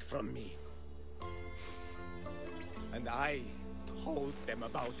stole it from me. And I told them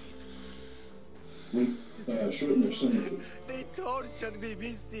about it. shorten their sentences. They tortured me,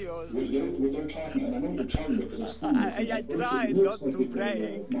 Mistios. What they're talking, and I know what you're talking about because I've seen this. I tried not to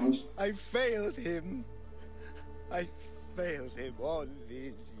break. I failed him. I failed him all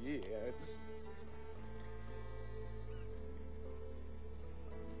these years.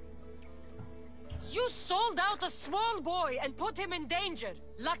 You sold out a small boy and put him in danger.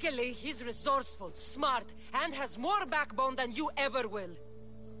 Luckily, he's resourceful, smart, and has more backbone than you ever will.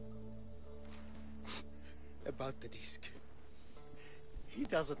 About the disc. He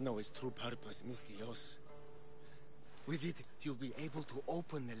doesn't know its true purpose, Mistios. With it, you'll be able to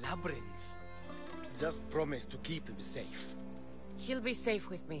open the labyrinth. Just promise to keep him safe. He'll be safe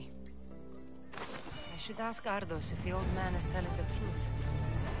with me. I should ask Ardos if the old man is telling the truth.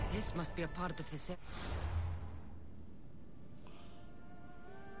 This must be a part of the set.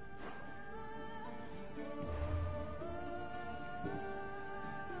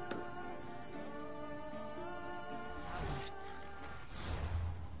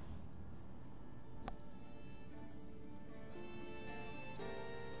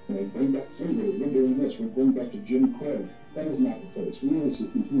 Bring back slavery, we're doing this, we're going back to Jim Crow. That is not the case. We as a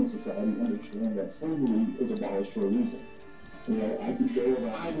human society understand that slavery is abolished for a reason. You know, I could go around...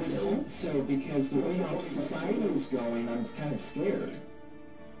 I would hope so, because the way our society is going, I'm kind of scared.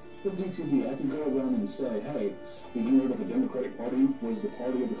 But DCB, I could go around and say, hey, did you know that the Democratic Party was the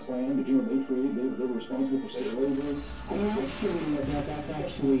party of the Klan? Did you know they created, they were responsible for slavery? Well, actually, that's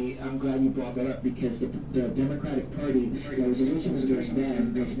actually, I'm glad you brought that up, because the Democratic Party that was originally during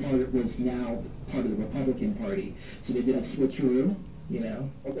then was now part of the Republican Party. So they did a switcheroo, you know?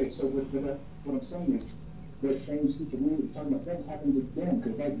 Okay, so what I'm saying is, that same switcheroo is talking about that happens again,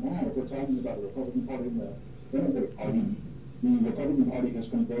 because right now, if we're talking about the Republican Party and the Democratic Party, the Republican Party has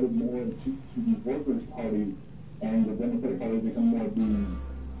converted more to the Workers' Party, and the Democratic Party has become more the...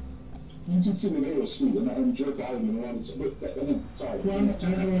 You can see with AOC, and Joe Biden, and all this, but sorry. Well, I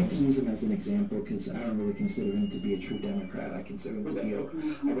don't like to use him as an example, because I don't really consider him to be a true Democrat. I consider him to be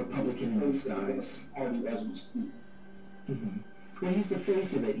a Republican in disguise. Party as we speak. Well, he's the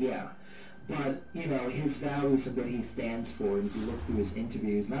face of it, yeah. But, you know, his values and what he stands for, and if you look through his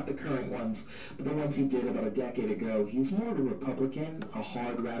interviews, not the current ones, but the ones he did about a decade ago, he's more of a Republican, a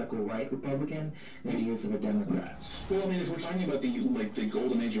hard, radical right Republican, than he is of a Democrat. Well, I mean, if we're talking about the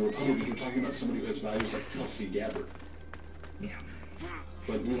golden age of Republicans, we're talking about somebody who has values like Tulsi Gabbard. Yeah.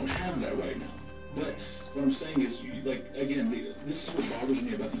 But we don't have that right now. But what I'm saying is, like, again, this is what bothers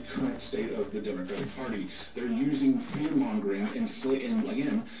me about the current state of the Democratic Party. They're using fear-mongering and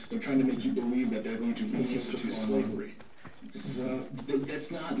again, they're trying to make you believe that they're going to reinstitute slavery.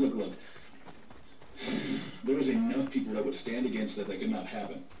 That's not, look, there is enough people that would stand against that could not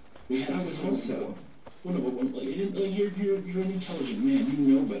happen. We have also. Well, no, you're an intelligent man.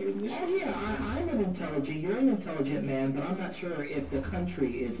 You know better than this. Oh, yeah, I'm an intelligent. You're an intelligent man, but I'm not sure if the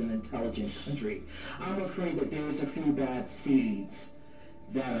country is an intelligent country. I'm afraid that there's a few bad seeds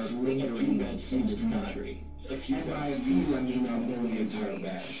that are lingering in this country. And by a few, I mean in the millions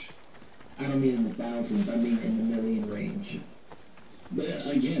range. I don't mean in the thousands. I mean in the million range. But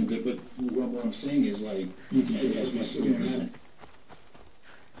again, but what I'm saying is, like, you can say as much as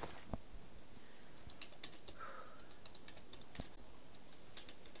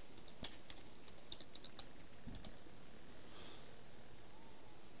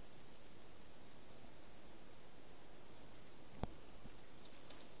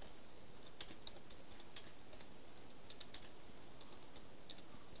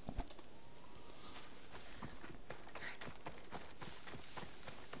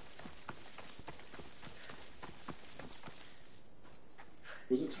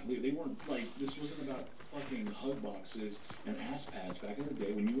they weren't, like, this wasn't about fucking hug boxes and ass pads. Back in the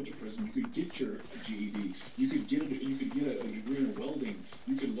day, when you went to prison, you could get your GED, you could get a degree in welding,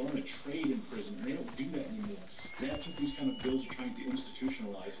 you could learn a trade in prison, and they don't do that anymore. That's what these kind of bills are trying to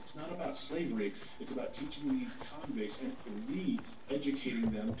institutionalize. It's not about slavery, it's about teaching these convicts and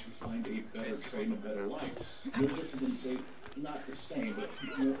re-educating them to find a better trade and a better life. No different than, say, not the same, but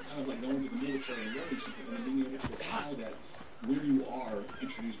more kind of like going to the military and learning something and being able to apply that when you are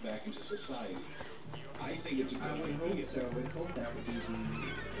introduced back into society. I think it's a good idea. I would hope so. I would hope that would be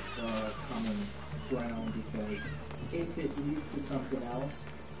the common ground, because if it leads to something else,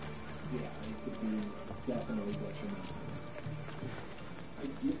 yeah, it could be definitely detrimental. I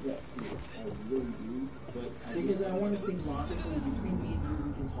get that fear. I really do. But because I want to think logically. Between me and you,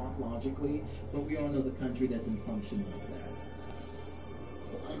 we can talk logically, but we all know the country doesn't function like that.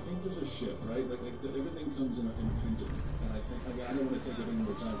 I think just a ship, right? Like everything comes in pinches. And I think, I don't want to take up any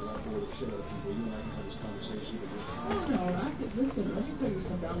more time because I'll bore the shit out of people. You and I can have this conversation. No, I could listen. Let me tell you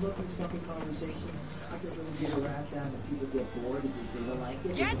something. I love these fucking conversations. I can really get a rat's ass if people get bored, if they don't like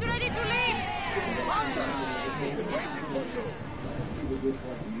it. Get ready to leave! Walter! People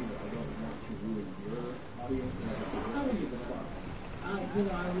dislike me, but I don't want to ruin your audience. And I don't give a fuck. I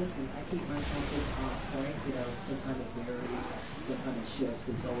listen. I keep my topics on point. Sometimes it varies, sometimes it shifts.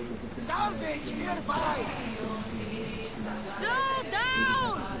 There's always a different. Sausage nearby! Slow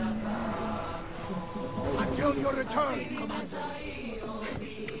down! Until your return, Commander.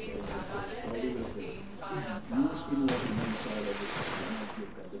 You were speaking of one side of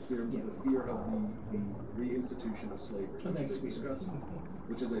it, the fear of the reinstitution of slavery,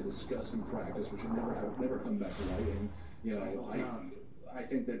 which is a disgusting practice, which should never come back to light. And I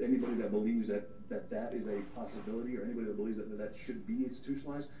think that anybody that believes that is a possibility, or anybody that believes that should be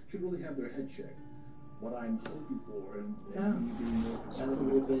institutionalized, should really have their head checked. What I'm hoping for, and me being more that's a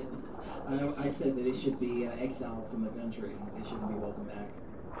little bit. I said that it should be exiled from the country. They shouldn't be welcome back.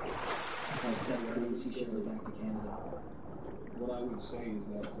 Like Ted Cruz, he should go back to Canada. What I would say is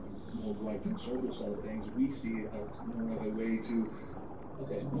that from the more right conservative side of things, we see it as more of a way to,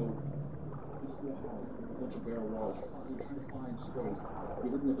 okay, well, a bunch of bare walls. You're trying to find space.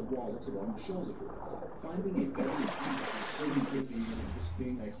 You're looking at the walls. Okay, well, I'm going to show it here. Finding a better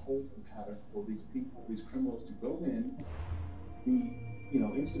being a holding pattern for these people, these criminals, to go in, be,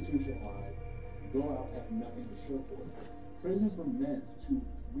 institutionalized, go out, have nothing to show for it. Prisons were meant to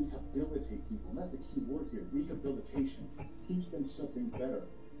rehabilitate people, and that's the key word here, rehabilitation. Teach them something better.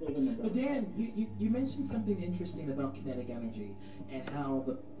 But Dan, you mentioned something interesting about kinetic energy and how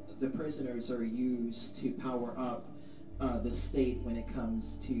the prisoners are used to power up the state when it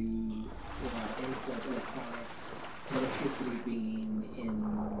comes to any form of electronics, electricity being in,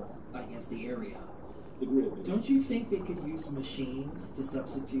 I guess, the area. Don't you think they could use machines to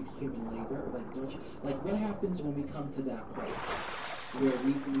substitute human labor? Like what happens when we come to that point where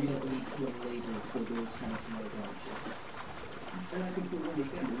we don't need human labor for those kind of kinetic energy? And I completely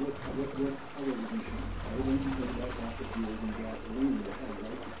understand, but what power is a machine? Power engines that light fossil fuels and gasoline in the head,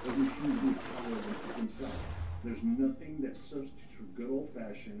 right? Those machines need power themselves. There's nothing that substitutes for good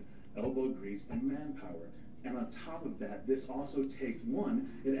old-fashioned elbow grease and manpower. And on top of that, this also takes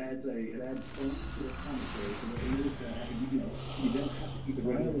it adds funds to the commissary, so they're able to you don't have to keep the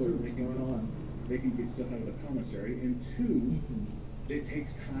regular crew. They can get stuff out of the commissary. And two, it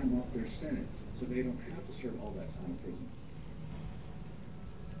takes time off their sentence, so they don't have to serve all that time in prison.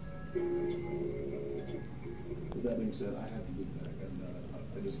 With that being said, I have to get back, and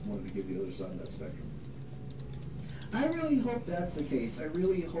I just wanted to give the other side of that spectrum. I really hope that's the case. I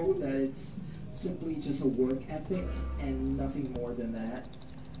really hope that it's simply just a work ethic and nothing more than that.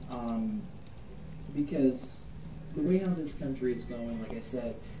 Because the way how this country is going, like I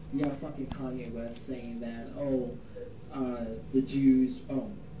said, you have fucking Kanye West saying that, the Jews,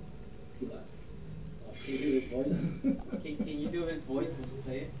 he left. Can you do his voice? Can you do his voice and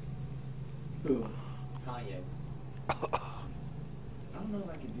say it? Who? Kanye. I don't know if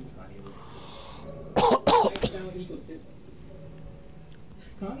I can do Kanye West.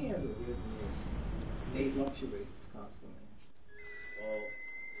 Kanye has a weird voice. They fluctuates constantly.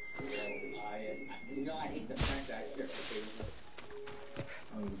 I hate the fact that I share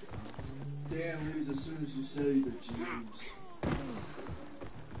Dan leaves as soon as you say the Jews.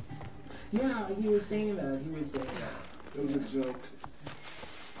 Yeah, he was saying that. It was a joke.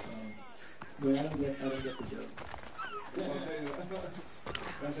 But I don't get the joke.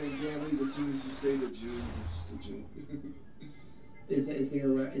 I'm saying Dan leaves as soon as you say the Jews. It's just a joke.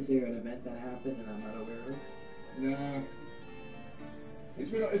 Is there an event that happened and I'm not aware of? Nah.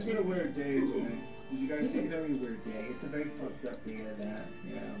 It's been a weird day today. Did you guys see it? It's a very weird day. It's a very fucked up day of that,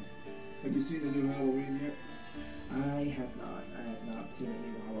 Have you seen the new Halloween yet? I have not. I have not seen a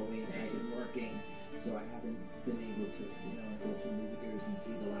new Halloween. I've been working, so I haven't been able to, go to movie theaters and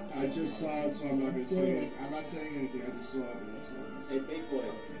see the last. I just saw it, so I'm not gonna say it. I'm not saying anything. I just saw it, but that's all I'm gonna say. Hey, big boy.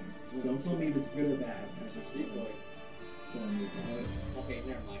 Don't tell me if it's good or bad. I just big boy. Okay,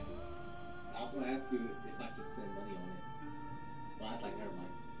 never mind. I was gonna ask you if I could spend money on it. Well, I was like, never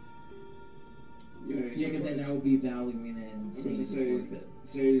mind. Yeah, but then I would be valuing it and seeing if it's worth it.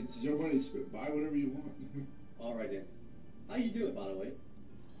 Say it's your money. Buy whatever you want. All right then. How you doing, by the way?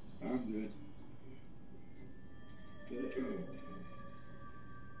 I'm good. Good.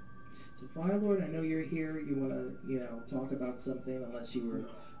 So, Firelord, I know you're here. You want to, talk about something, unless you were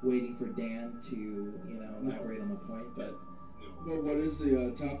waiting for Dan to, elaborate on the point. But what is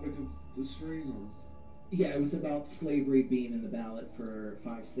the topic of the stream? Yeah, it was about slavery being in the ballot for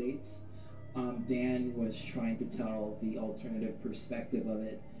 5 states. Dan was trying to tell the alternative perspective of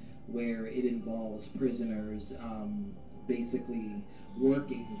it, where it involves prisoners basically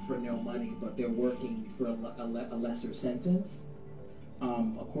working for no money, but they're working for a lesser sentence,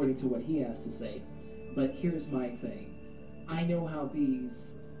 according to what he has to say. But here's my thing. I know how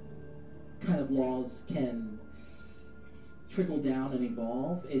these kind of laws can trickle down and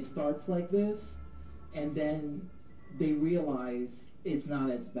evolve. It starts like this, and then they realize it's not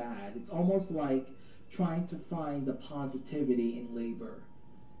as bad. It's almost like trying to find the positivity in labor.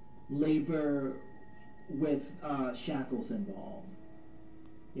 Labor with shackles involved.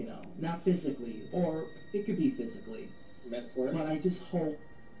 You know, not physically, or it could be physically. Metaphor. But I just hope.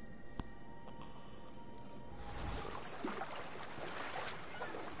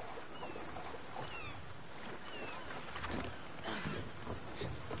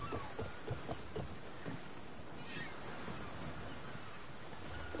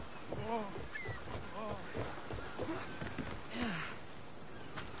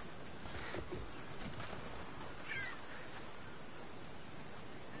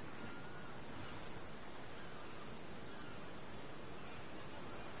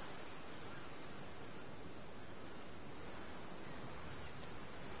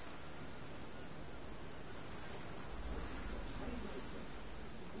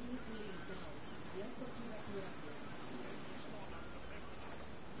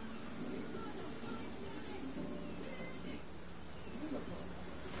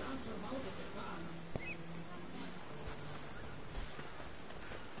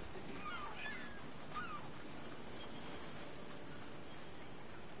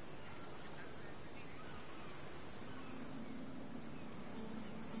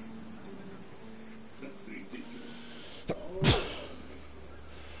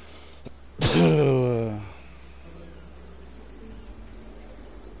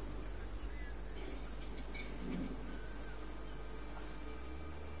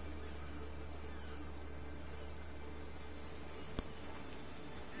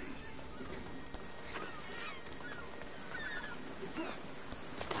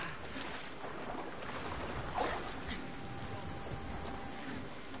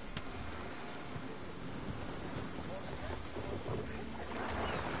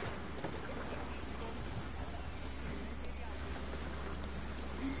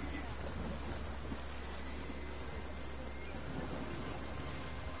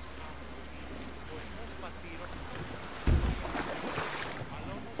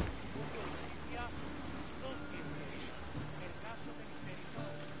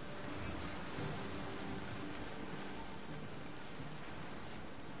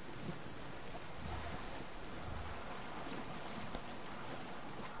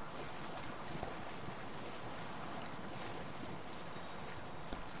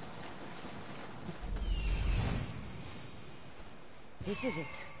 This is it.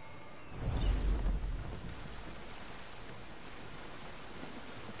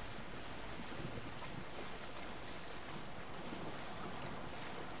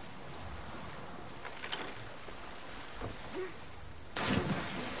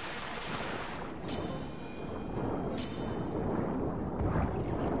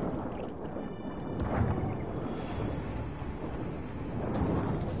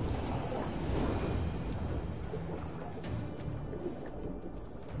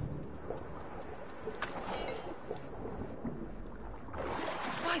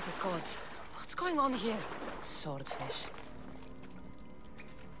 God, what's going on here? Swordfish.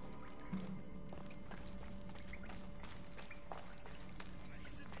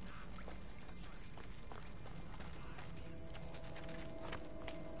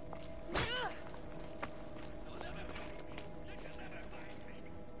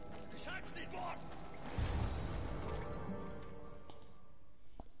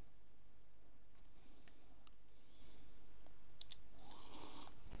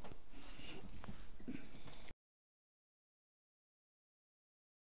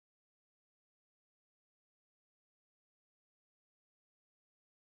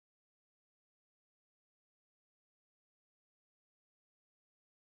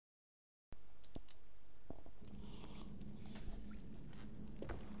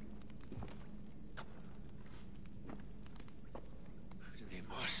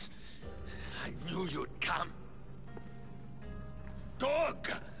 I knew you'd come. Dog!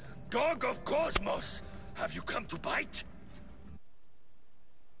 Dog of Cosmos! Have you come to bite?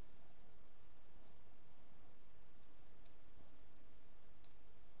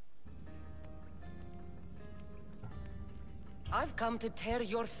 I've come to tear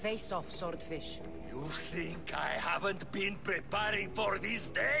your face off, Swordfish. You You think I haven't been preparing for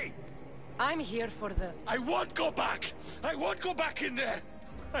this day? I'm here for the... I won't go back! I won't go back in there!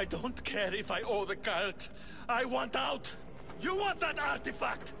 I don't care if I owe the cult. I want out! You want that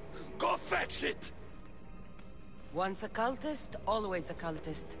artifact? Go fetch it! Once a cultist, always a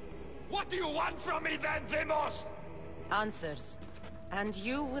cultist. What do you want from me then, Vimos? Answers. And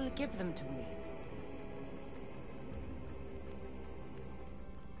you will give them to me.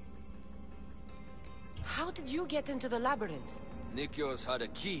 How did you get into the labyrinth? Nikios had a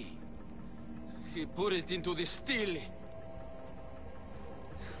key. He put it into the stele.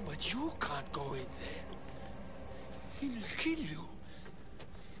 But you can't go in there. He'll kill you.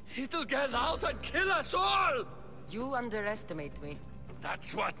 It'll get out and kill us all! You underestimate me.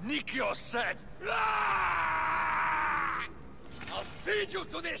 That's what Nikios said! Ah! I'll feed you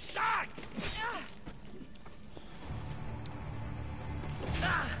to the sharks!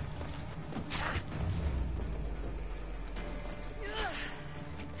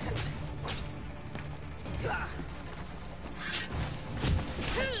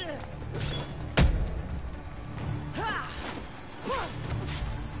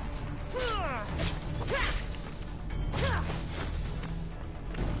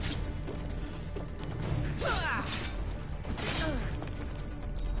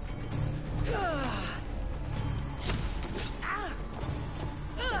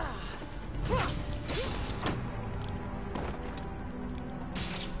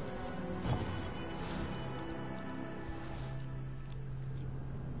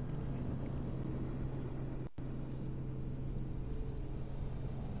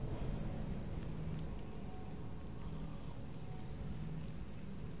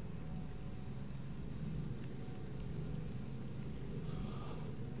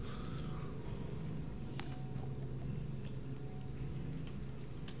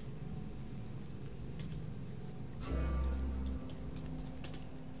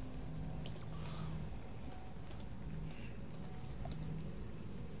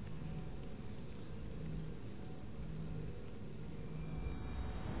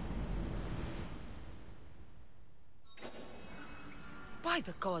 By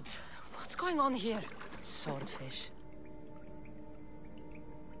the gods, what's going on here? Swordfish.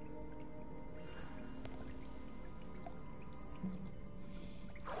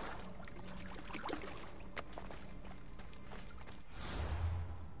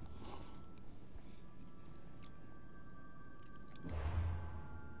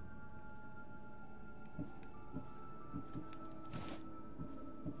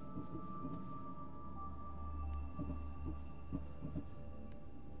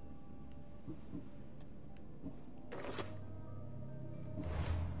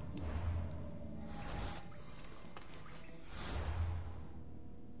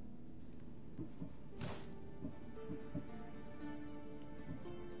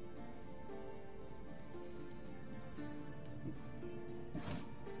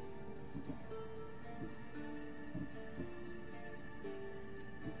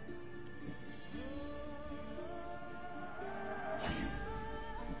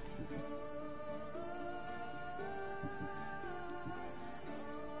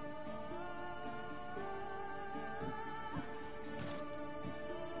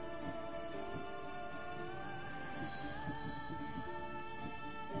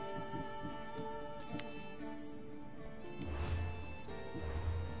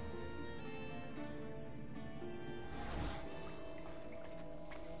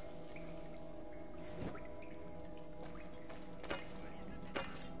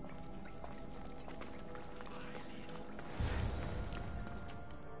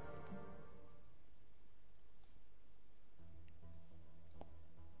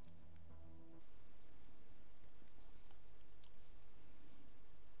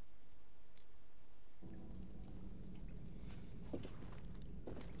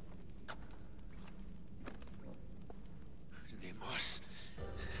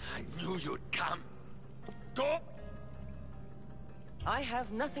 You'd come. Go! I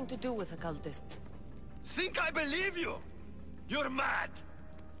have nothing to do with occultists. Think I believe you? You're mad!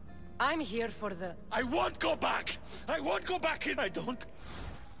 I'm here for the... I won't go back! I won't go back in! I don't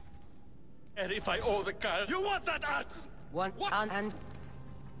care if I owe the car. You want that art? One... What? And...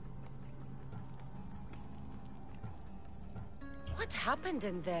 What happened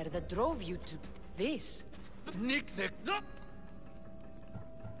in there that drove you to this? Nick, no!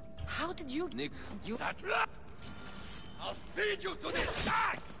 How did you... Nick, you... That's... I'll feed you to the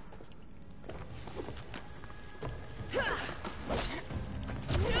sharks!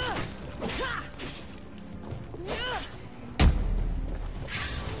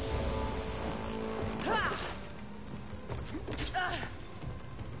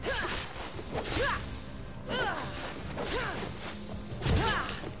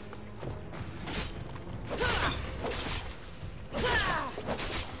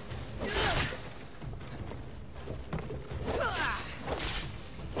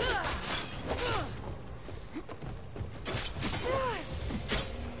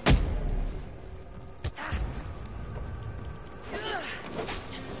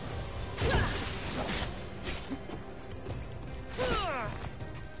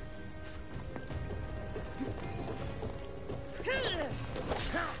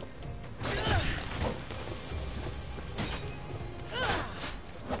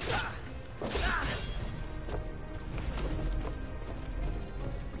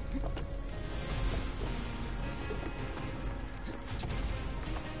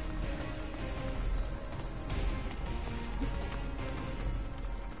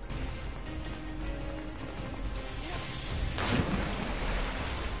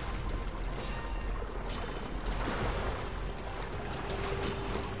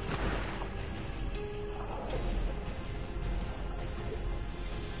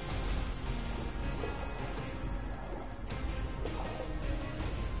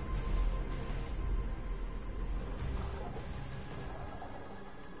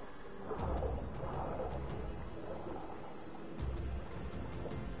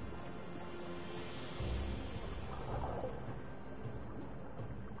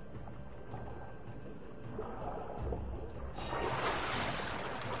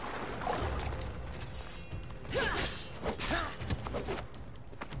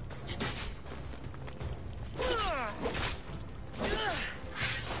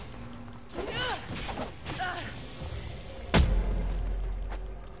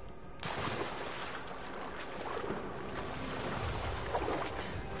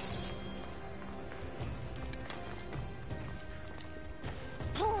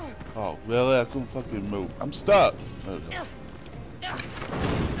 Oh, really? I couldn't fucking move. I'm stuck. There we go.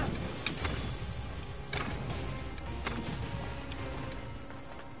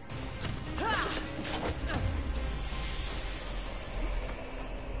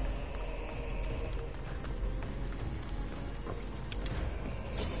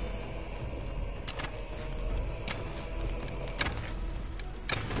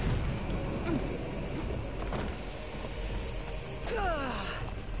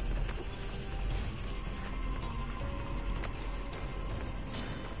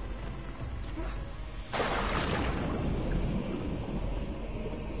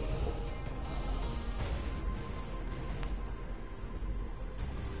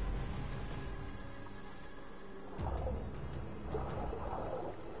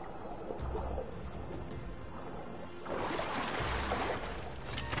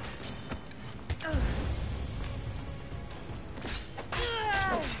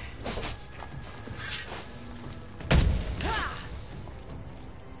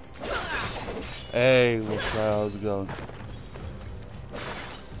 Hey, what's up? How's it going?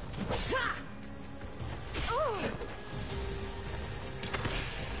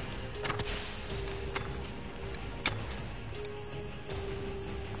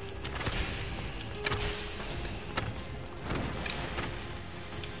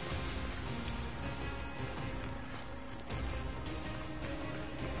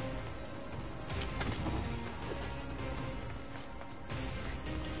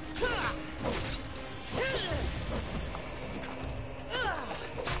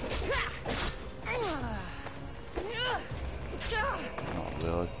 Not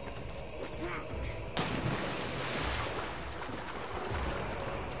really.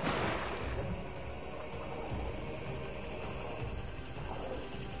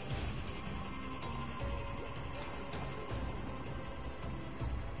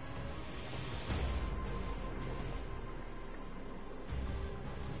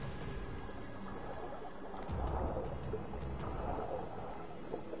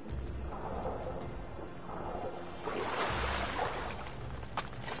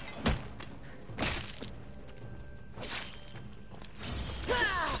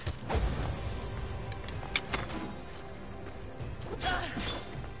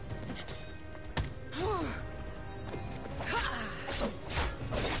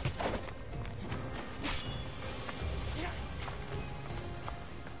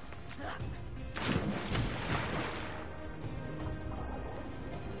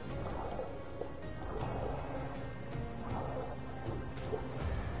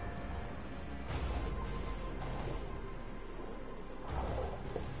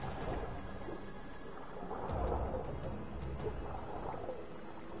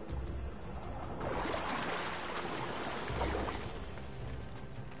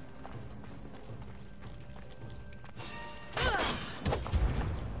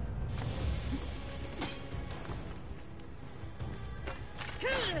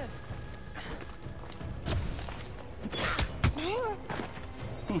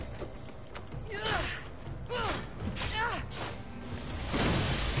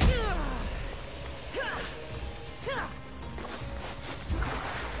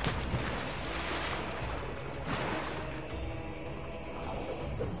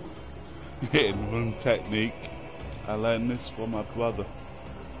 Hitting room technique. I learned this from my brother.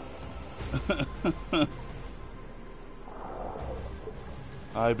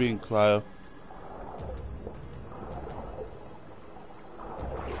 I been cryo.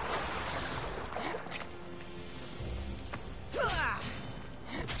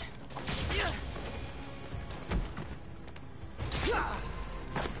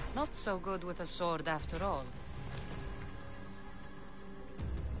 Not so good with a sword after all.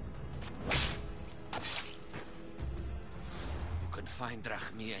 Find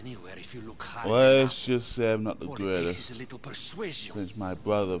Drachmi anywhere if you look hard Let's enough. just say I'm not the All it takes greatest. is a little persuasion. Since my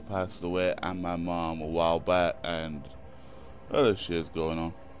brother passed away and my mom a while back, and other shit's going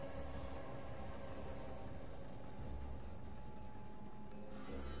on.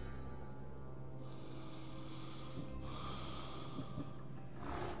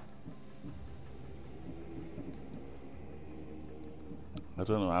 I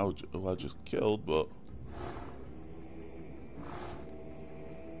don't know who I just killed, but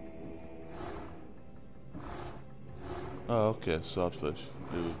oh, okay, swordfish.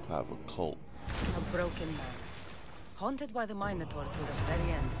 He was part of a cult. A broken man. Haunted by the Minotaur to the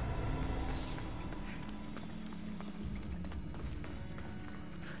very end.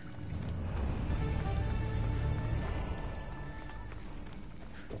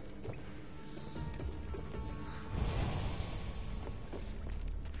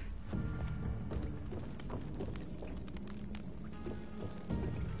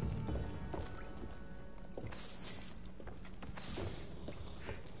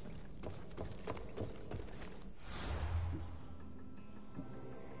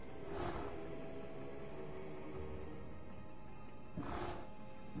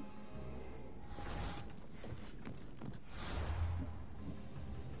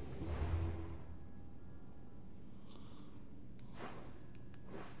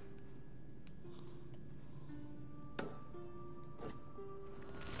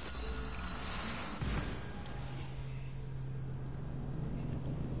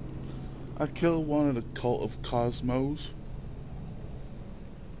 I killed one of the cult of Cosmos.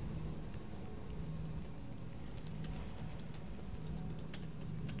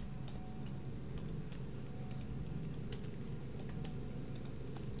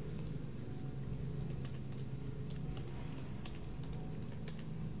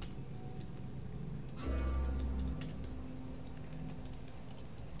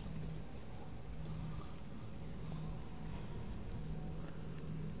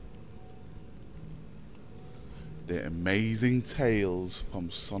 The amazing tales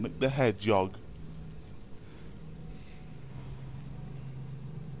from Sonic the Hedgehog.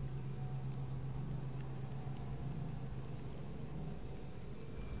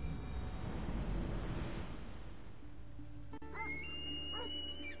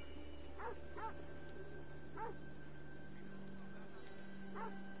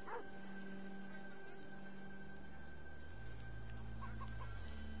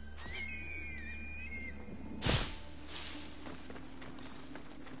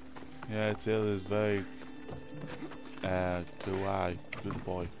 Yeah, Tails is very kawaii, good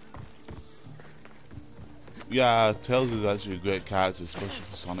boy. Yeah, Tails is actually a great character, especially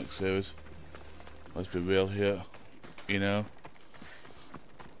for Sonic series. Let's be real here, you know.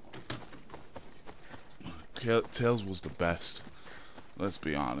 Tails was the best. Let's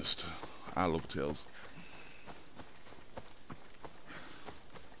be honest. I love Tails.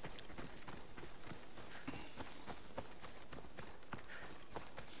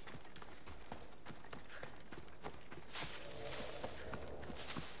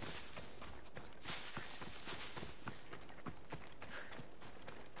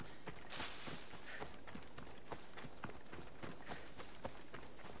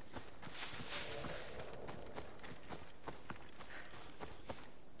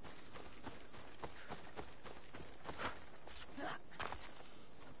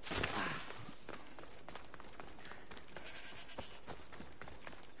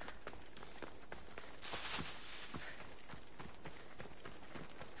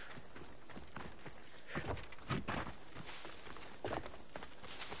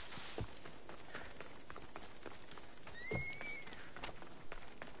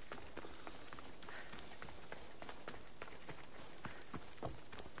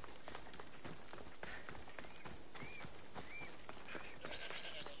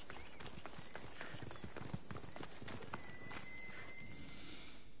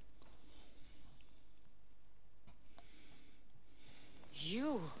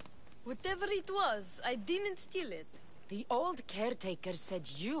 You? Whatever it was, I didn't steal it. The old caretaker said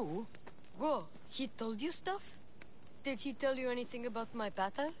you? Whoa, he told you stuff? Did he tell you anything about my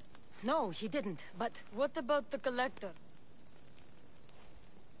pattern? No, he didn't, but... What about the collector?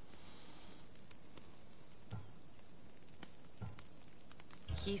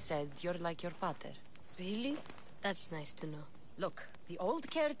 He said you're like your pater. Really? That's nice to know. Look, the old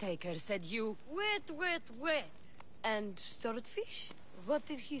caretaker said you... Wait. And swordfish? What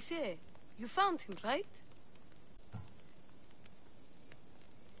did he say? You found him, right?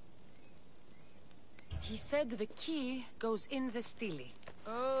 He said the key goes in the stele.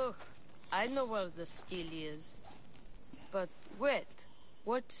 Oh, I know where the stele is. But wait,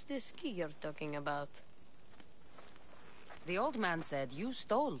 what's this key you're talking about? The old man said you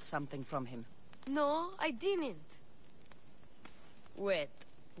stole something from him. No, I didn't. Wait,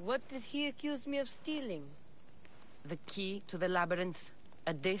 what did he accuse me of stealing? The key to the labyrinth,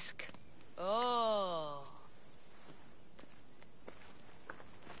 a disc. Oh.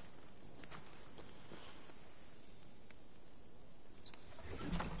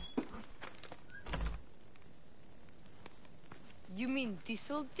 You mean this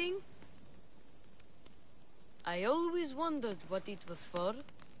old thing? I always wondered what it was for.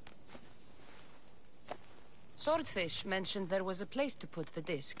 Swordfish mentioned there was a place to put the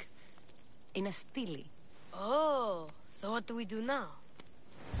disc. In a stele. Oh, so what do we do now?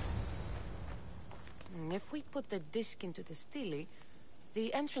 If we put the disc into the stele,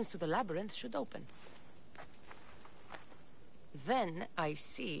 the entrance to the labyrinth should open. Then I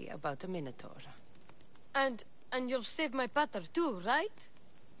see about a minotaur. And you'll save my pater too, right?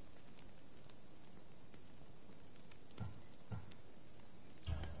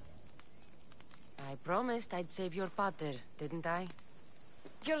 I promised I'd save your pater, didn't I?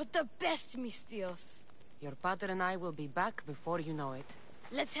 You're the best, Mistios. Your pater and I will be back before you know it.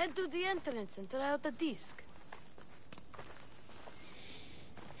 Let's head to the entrance and try out the disc.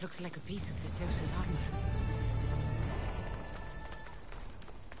 Looks like a piece of Theseus's armor.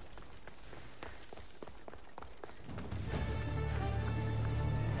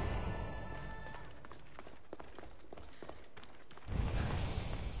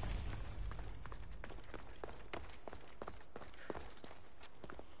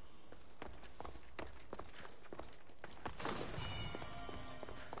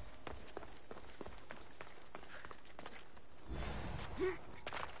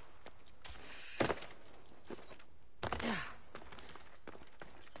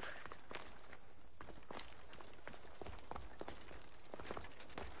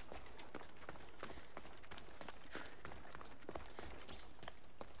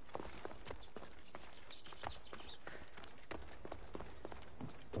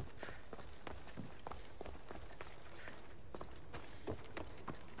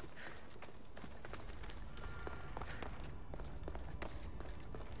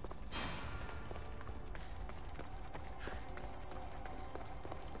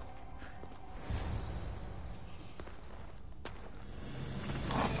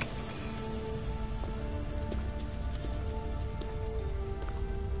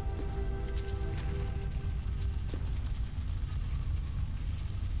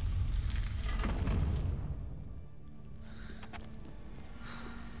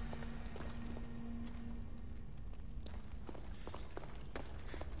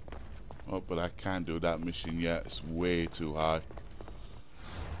 but I can't do that mission yet. It's way too hard.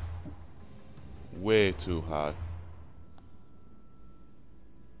 Way too hard.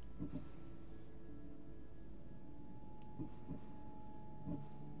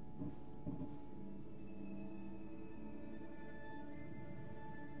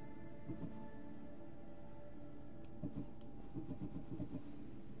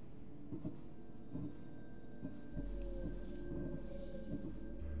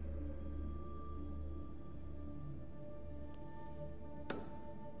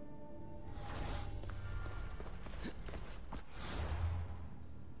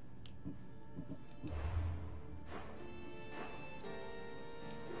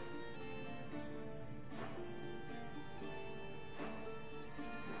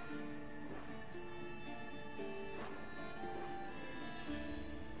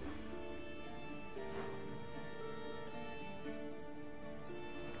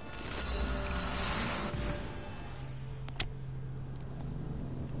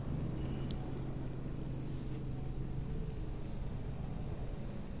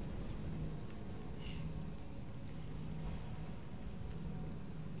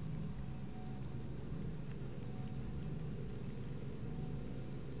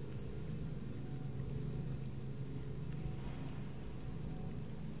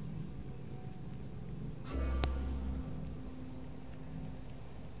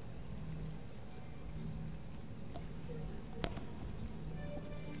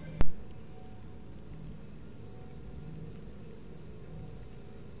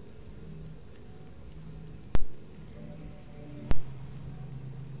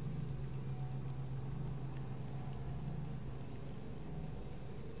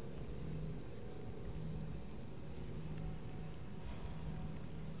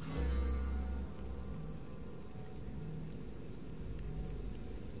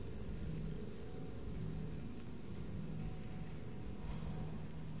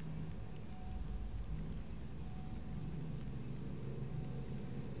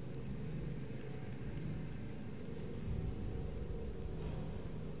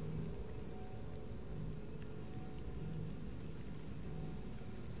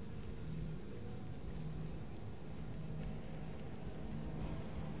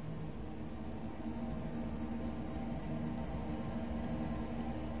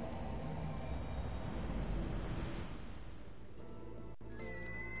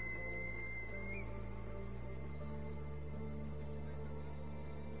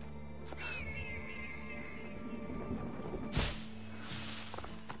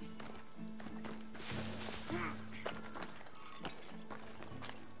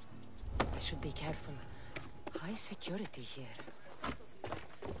 Should be careful. High security here.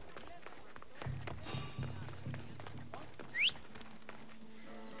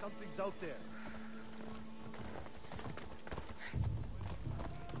 Something's out there.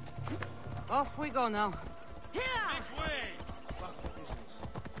 Off we go now. Here! This way! Back to business.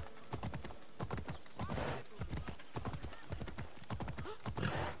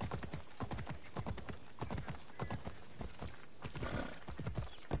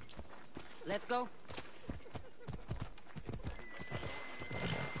 Let's go.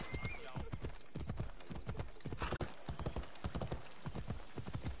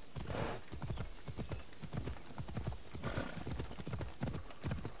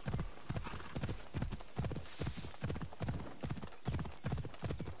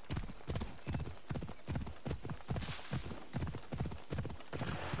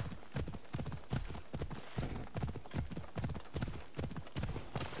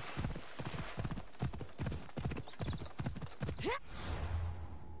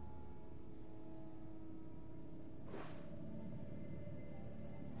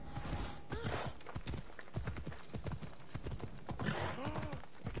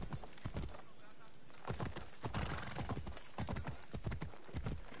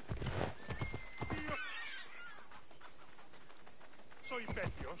 Soy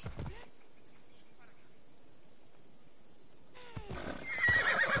Pecios.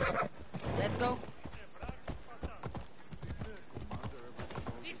 Let's go.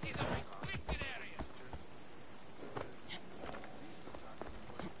 This is a restricted area.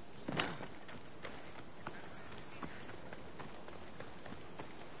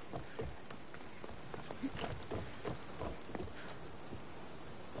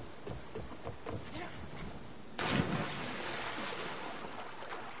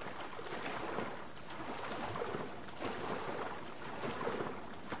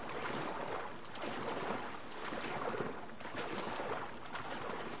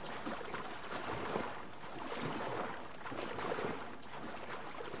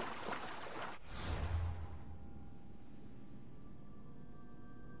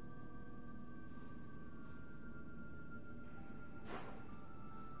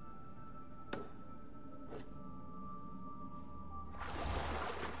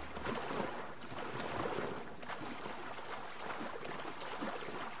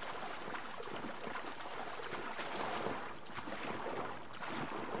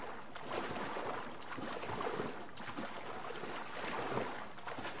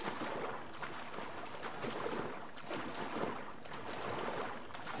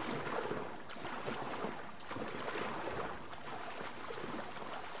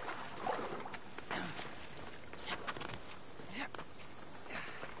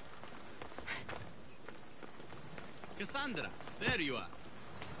 Cassandra, there you are.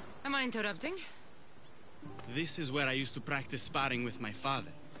 Am I interrupting? This is where I used to practice sparring with my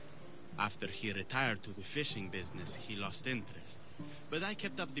father. After he retired to the fishing business, he lost interest. But I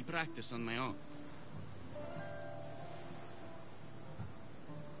kept up the practice on my own.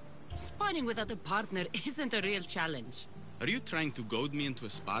 Sparring without a partner isn't a real challenge. Are you trying to goad me into a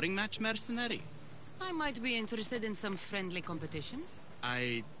sparring match, mercenary? I might be interested in some friendly competition.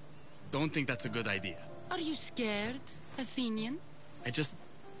 I don't think that's a good idea. Are you scared, Athenian?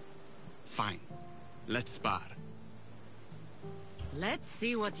 Fine. Let's spar. Let's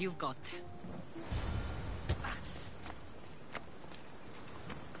see what you've got.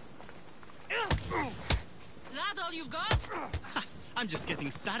 That all you've got? I'm just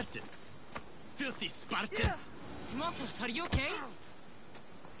getting started. Filthy Spartans! Timotheus, are you okay?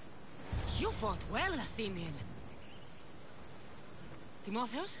 You fought well, Athenian.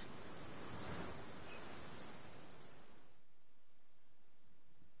 Timotheus?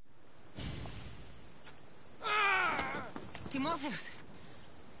 Timotheus,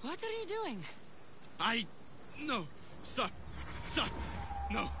 what are you doing? No! Stop! Stop!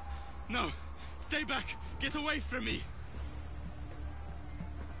 No! No! Stay back! Get away from me!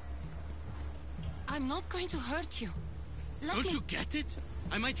 I'm not going to hurt you. Don't you get it?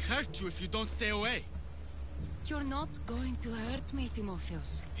 I might hurt you if you don't stay away. You're not going to hurt me,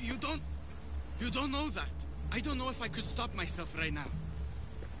 Timotheus. You don't know that. I don't know if I could stop myself right now.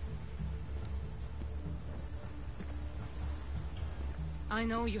 I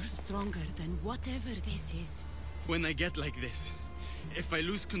know you're stronger than whatever this is. When I get like this, if I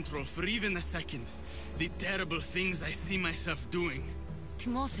lose control for even a second, the terrible things I see myself doing.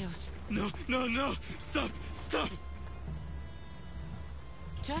 Timotheus. No, no, no! Stop! Stop!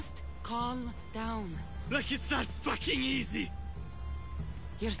 Just calm down. Like it's that fucking easy!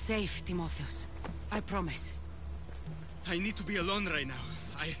 You're safe, Timotheus. I promise. I need to be alone right now.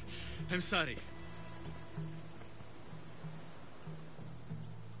 I'm sorry.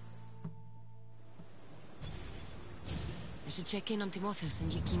 I should check in on Timotheus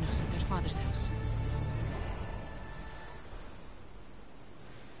and Lykinos at their father's house.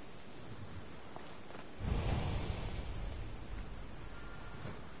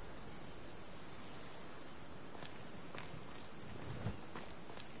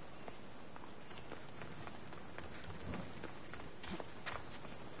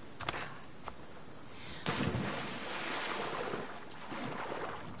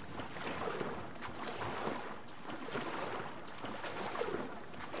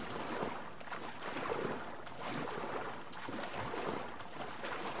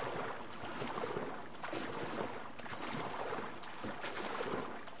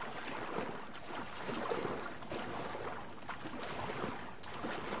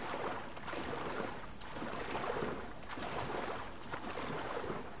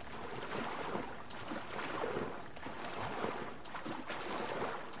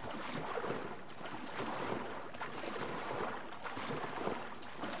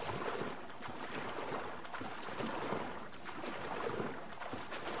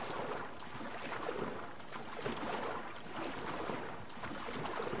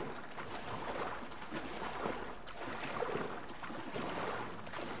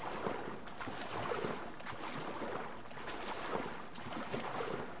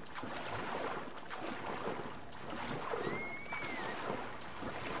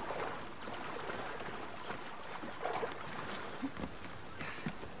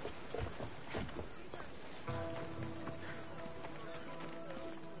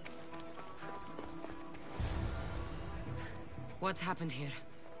 What's happened here?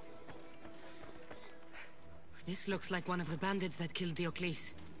 This looks like one of the bandits that killed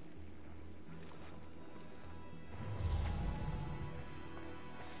Diocles.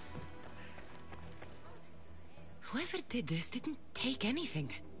 Whoever did this didn't take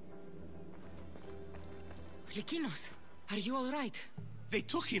anything. Lykinos, are you all right? They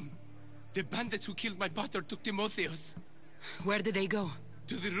took him. The bandits who killed my brother took Timotheus. Where did they go?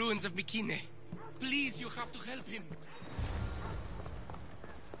 To the ruins of Mykine. Please, you have to help him.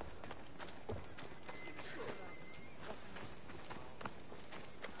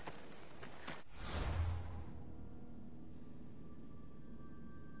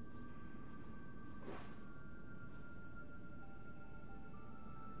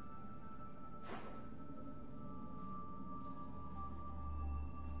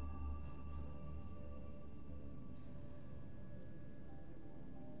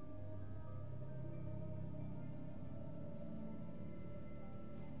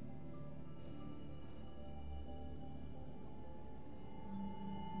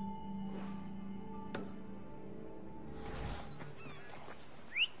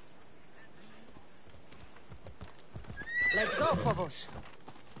 Let's go, Phobos.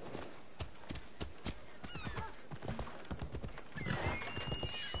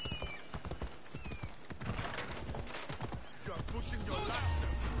 You're pushing your luck,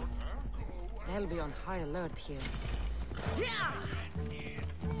 They'll be on high alert here. Yeah!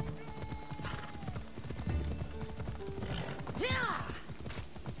 Yeah!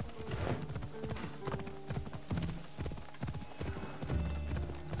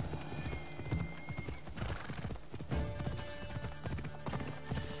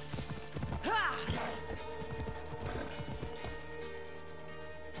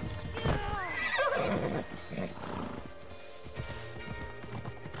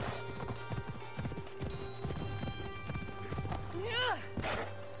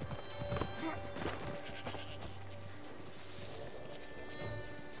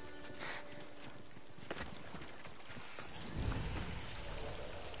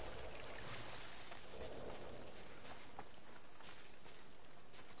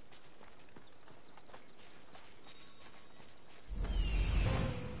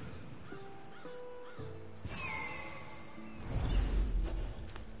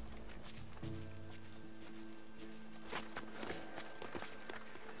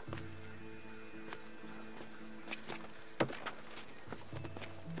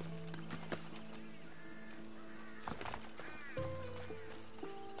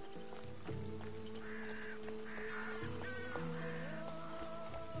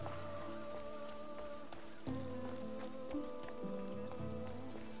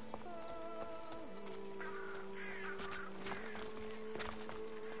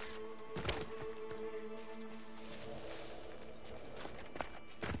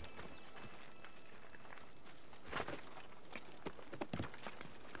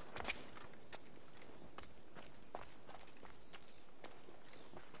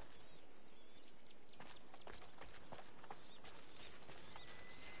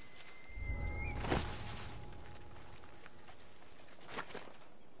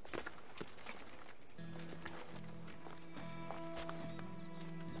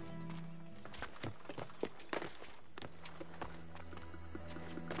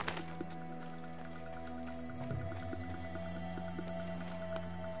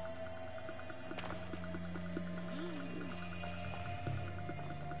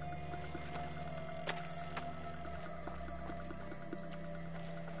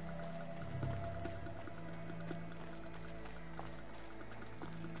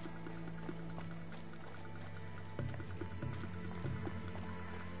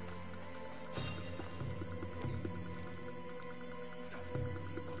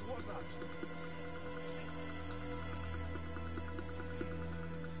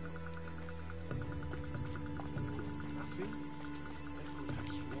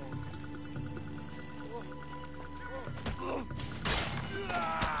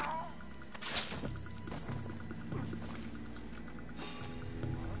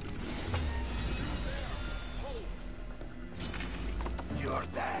 You're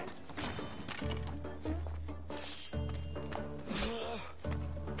dead.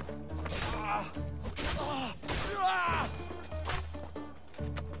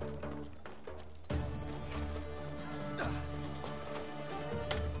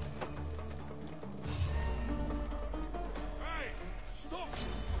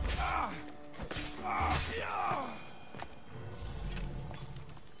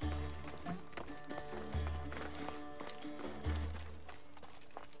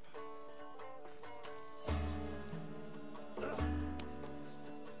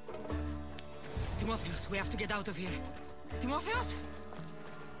 Timotheus, we have to get out of here. Timotheus?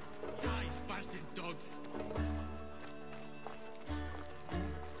 Die, Spartan dogs.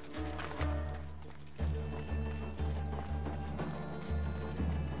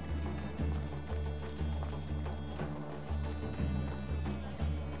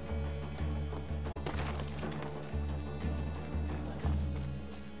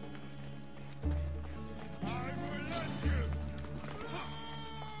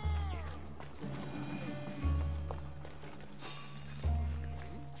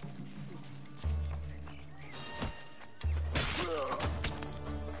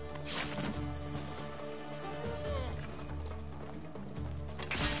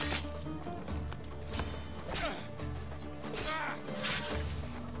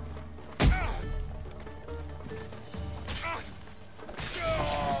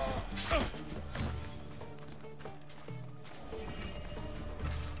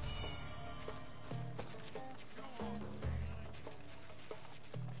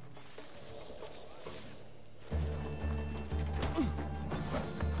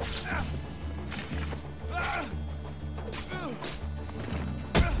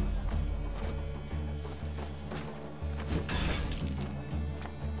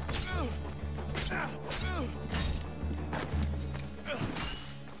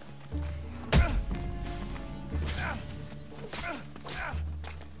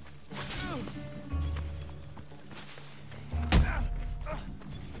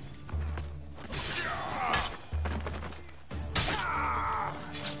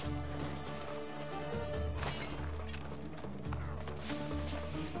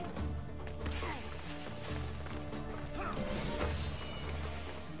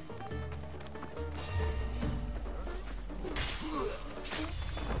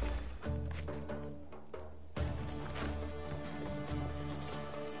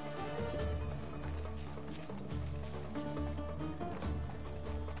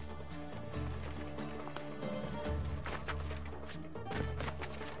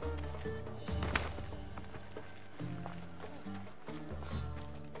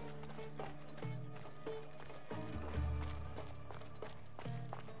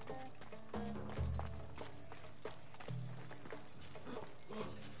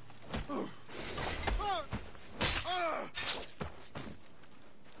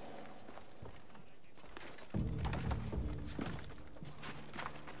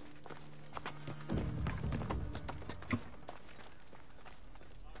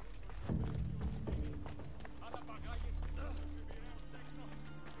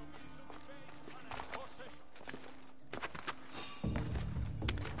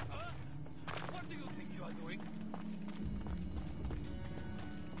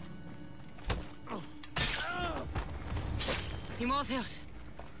 Timotheus,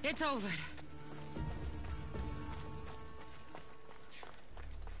 it's over.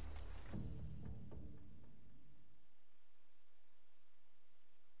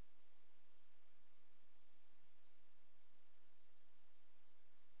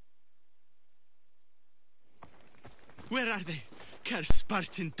 Where are they? Cursed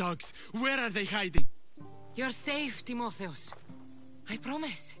Spartan dogs. Where are they hiding? You're safe, Timotheus. I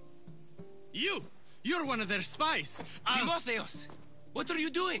promise. You're one of their spies. Timotheus! What are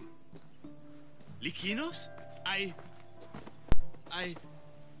you doing? Lykinos?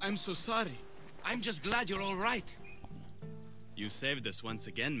 I'm so sorry. I'm just glad you're all right. You saved us once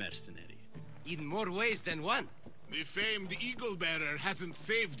again, mercenary. In more ways than one. The famed Eagle Bearer hasn't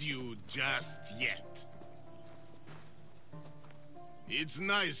saved you just yet. It's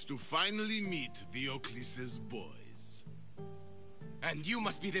nice to finally meet Diocles' boys. And you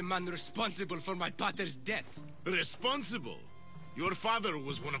must be the man responsible for my pater's death. Responsible? Your father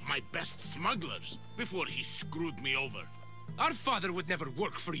was one of my best smugglers before he screwed me over. Our father would never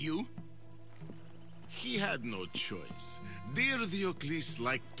work for you. He had no choice. Dear Diocles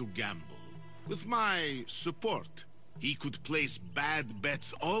liked to gamble. With my support, he could place bad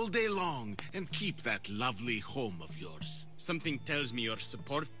bets all day long and keep that lovely home of yours. Something tells me your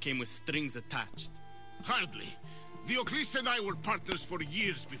support came with strings attached. Hardly. Diocles and I were partners for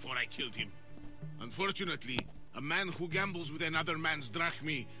years before I killed him. Unfortunately, a man who gambles with another man's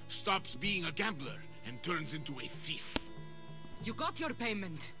drachmi stops being a gambler and turns into a thief. You got your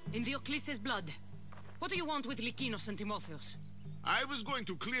payment, in Diocles' blood. What do you want with Lykinos and Timotheus? I was going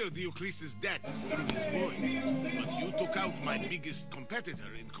to clear Diocles' debt through his boys, but you took out my biggest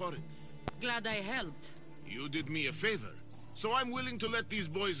competitor in Corinth. Glad I helped. You did me a favor, so I'm willing to let these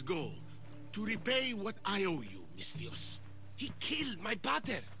boys go, to repay what I owe you, Mistios. He killed my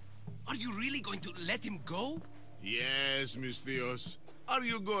pater. Are you really going to let him go? Yes, Mistios. Are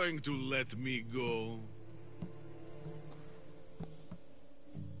you going to let me go?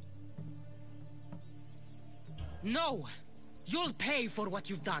 No! You'll pay for what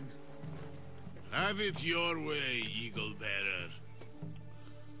you've done. Have it your way, Eagle Bearer.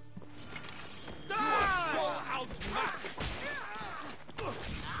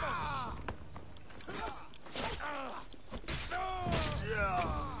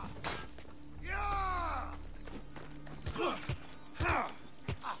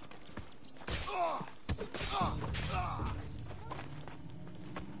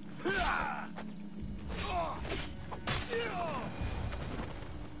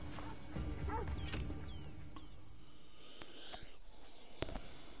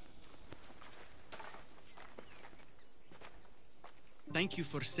 Thank you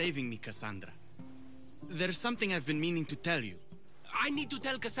for saving me, Cassandra. There's something I've been meaning to tell you. I need to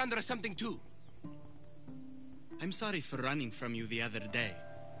tell Cassandra something too. I'm sorry for running from you the other day.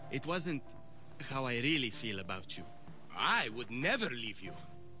 It wasn't how I really feel about you. I would never leave you.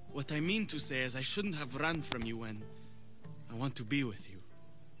 What I mean to say is I shouldn't have run from you when I want to be with you.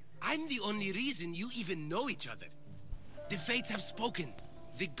 I'm the only reason you even know each other. The fates have spoken.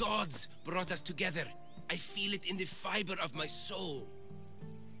 The gods brought us together. I feel it in the fiber of my soul.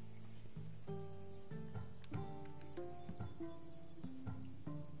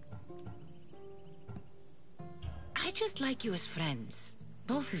 I just like you as friends.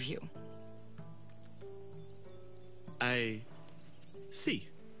 Both of you. I see.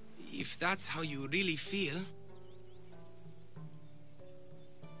 If that's how you really feel...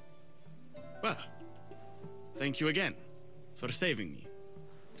 Well, thank you again for saving me.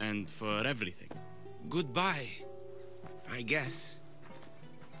 And for everything. Goodbye, I guess.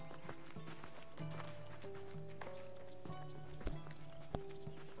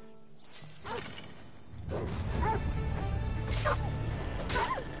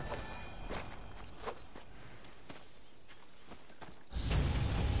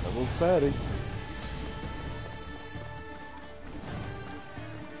 Level 30.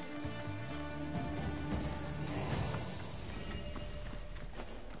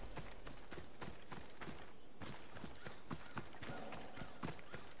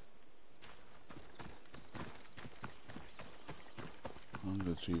 I'm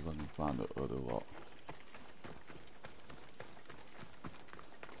gonna see if I can find the other lot.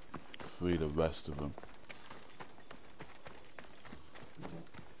 Free the rest of them.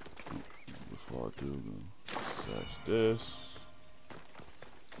 Before I do, search this.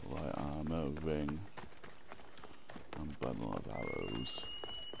 Light armor, ring, and bundle of arrows.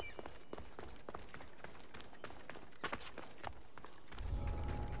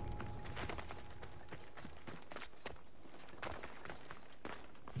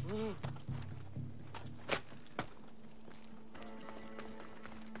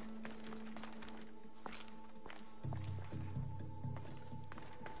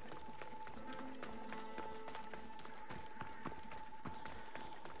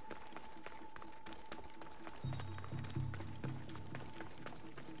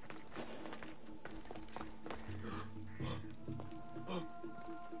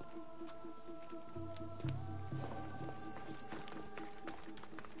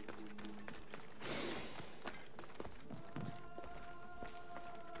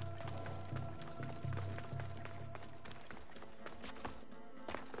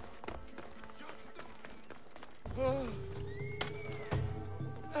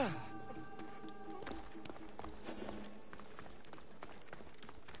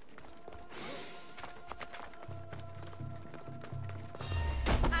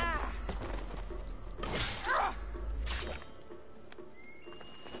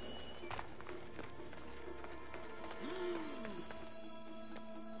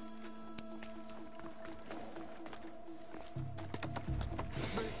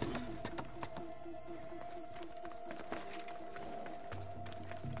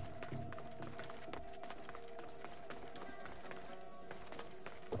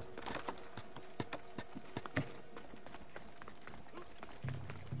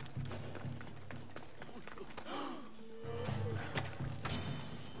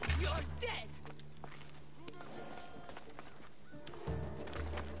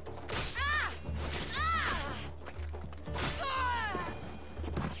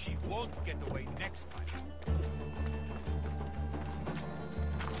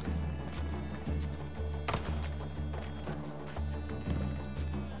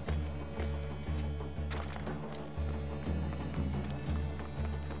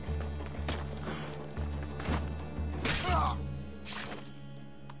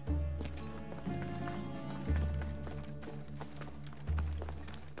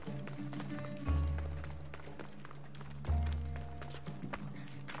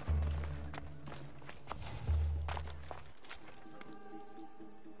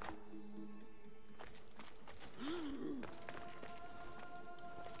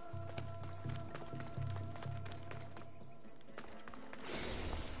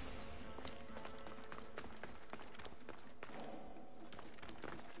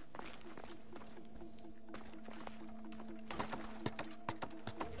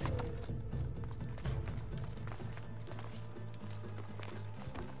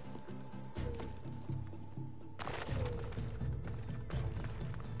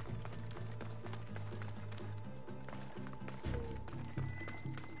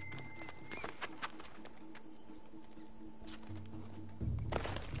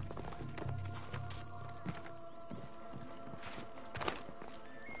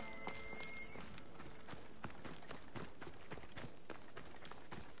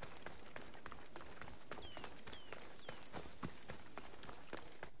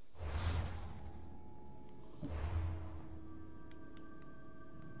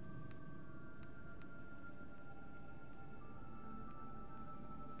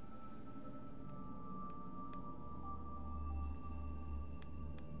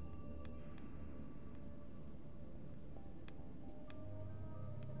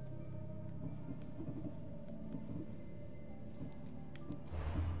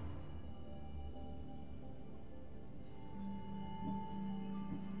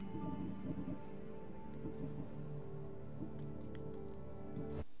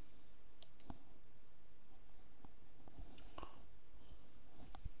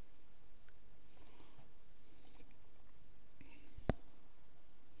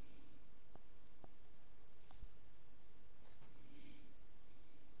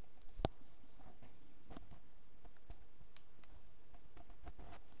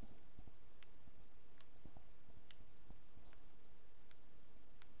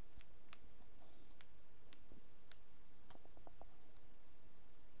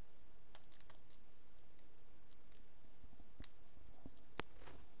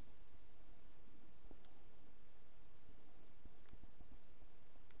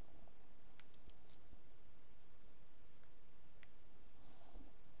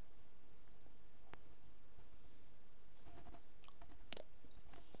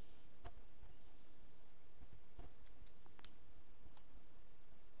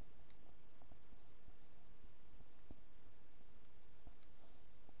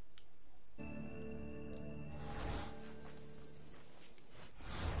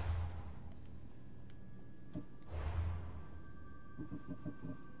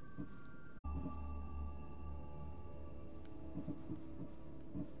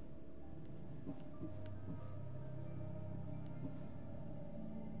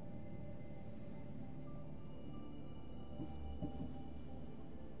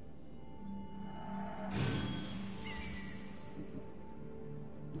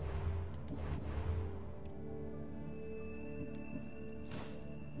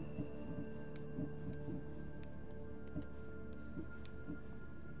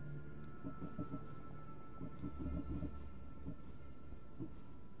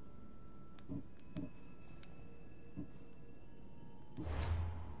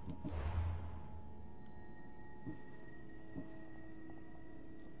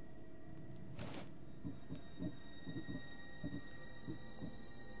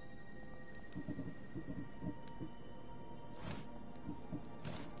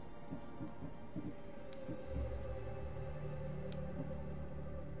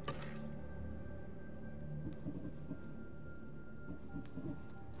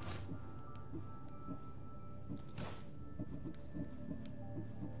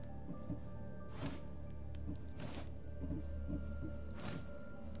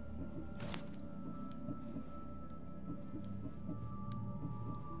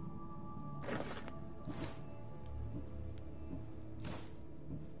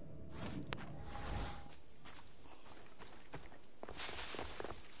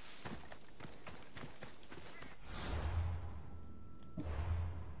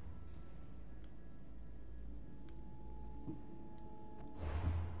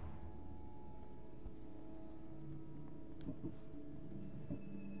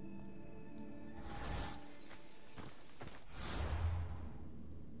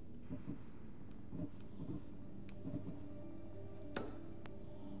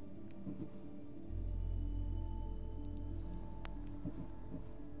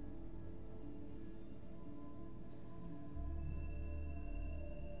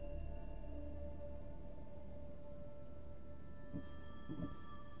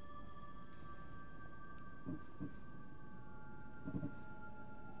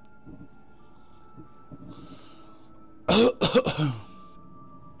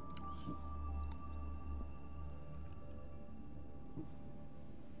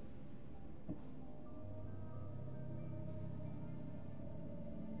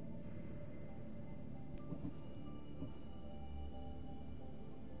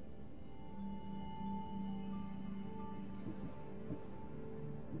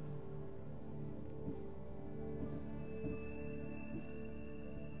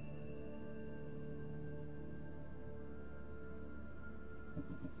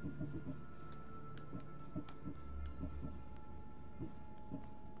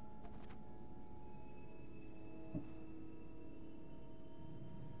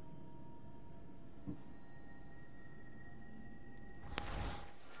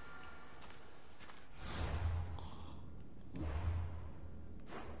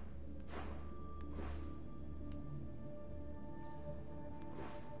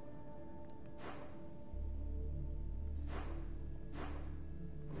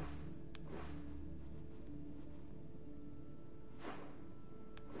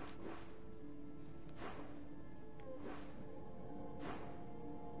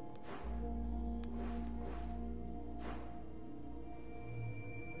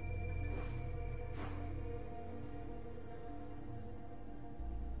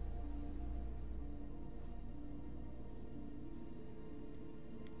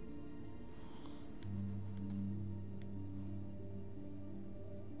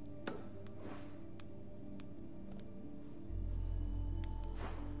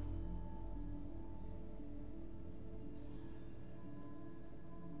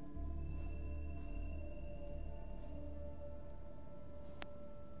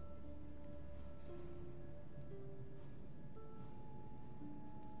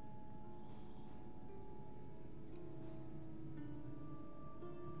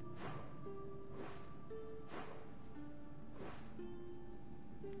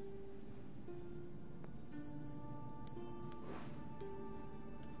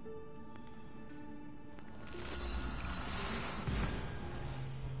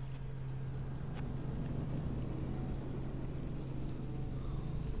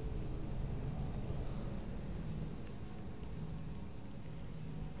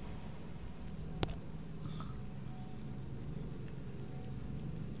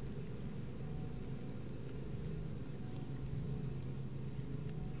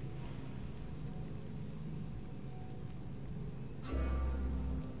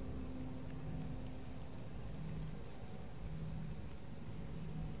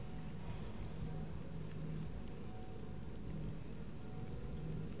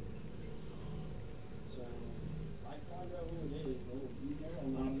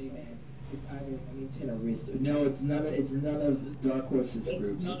 Omni-Man. It's either Remington or Risto. No, it's none of Dark Horse's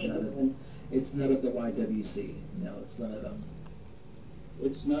groups. It's none of the YWC. No, it's none of them.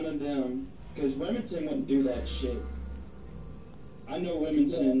 It's none of them, because Remington wouldn't do that shit. I know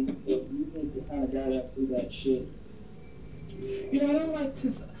Remington, you kind of got up through that shit. You know, I don't like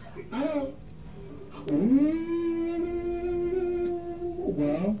to. I don't.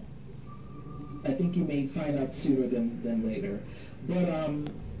 Well, I think you may find out sooner than later. But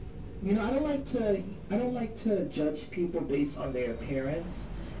you know, I don't like to judge people based on their appearance.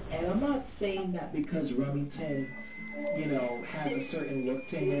 And I'm not saying that because Remington, you know, has a certain look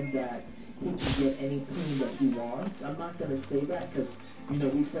to him that he can get any poon that he wants. I'm not going to say that because, you know,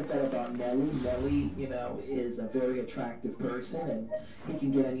 we said that about Nelly. Nelly, you know, is a very attractive person and he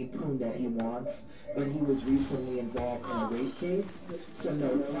can get any poon that he wants. But he was recently involved in a rape case. So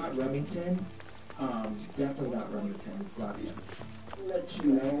no, it's not Remington. Definitely not Remington. It's not him. I'll let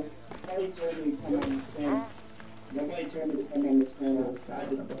you know. Nobody told me to come on this panel. Nobody told me to come on this panel.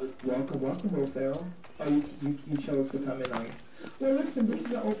 Welcome, Will Ferrell. Oh, you chose to come in on it. Well, listen, this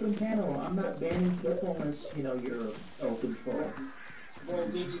is an open panel. I'm not banning people unless, you know, you're open for it. Well,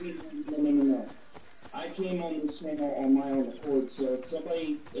 no. I came on this panel on my own accord, so if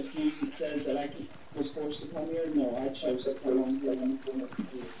somebody accuses it says that I was forced to come here, no, I chose to come on here on the panel.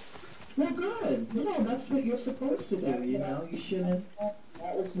 Well, good. You know, that's what you're supposed to do, you know? You shouldn't...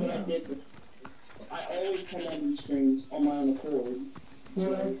 That was what I did. I always come on these streams on my own accord.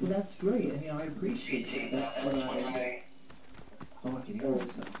 Well, that's great. You know, I appreciate that. That's what I... Oh, I can hear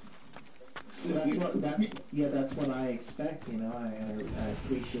myself. That's what I expect. You know, I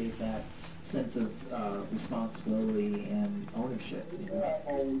appreciate that sense of responsibility and ownership. You know? I've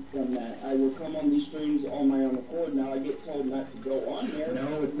always done that. I would come on these streams on my own accord. Now I get told not to go on there.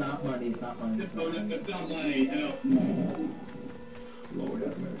 No, it's not money. It's not money. It's not money. It's not money. No. Lord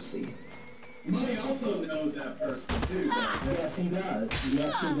have mercy. Money also knows that person too. Yes, he does.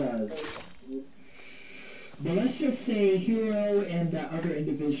 Yes, he does. But let's just say Hero and that other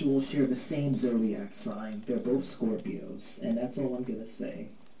individual share the same zodiac sign. They're both Scorpios, and that's all I'm gonna say.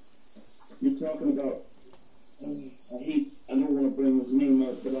 You're talking about, I don't want to bring his name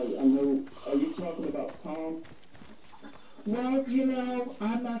up, but I know, are you talking about Tom? Well, you know,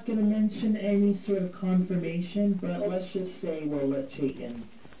 I'm not gonna mention any sort of confirmation, but let's just say, well, let Chayton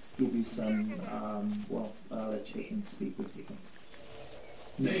give you some, let Chayton speak with you.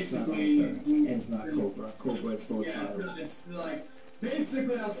 Basically, it's not Cobra. Cobra is still a child. It's like,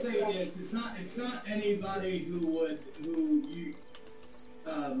 basically, I'll say this: it's not anybody who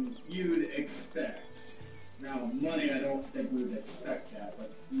you'd expect. Now, money, I don't think we would expect that,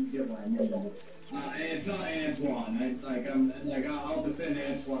 but you get what I mean. And it's not Antoine. I'll defend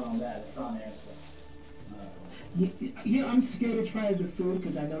Antoine on that. It's not Antoine. Yeah, I'm scared to try the food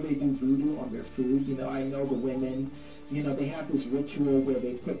because I know they do voodoo on their food. You know, I know the women. You know, they have this ritual where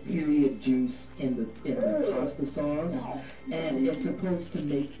they put period juice in the pasta sauce, and it's supposed to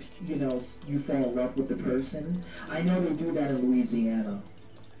make, you know, you fall in love with the person. I know they do that in Louisiana.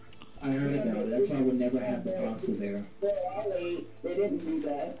 I heard about it. That's why I would never have the pasta there. They didn't do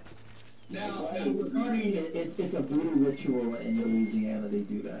that. Now regarding it's a voodoo ritual in Louisiana. They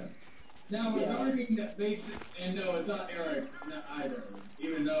do that. Now regarding the basic, and no, it's not Eric either.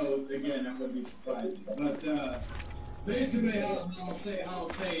 Even though, again, that would be surprising. But basically, I'll say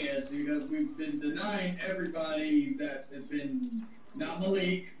is because we've been denying everybody that has been not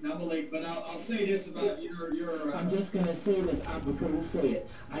Malik, but I'll say this about your. I'm just gonna say this before you say it.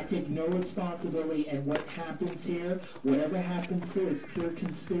 I take no responsibility, and what happens here, whatever happens here, is pure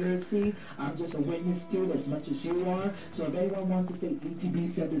conspiracy. I'm just a witness to it as much as you are. So if anyone wants to say VTB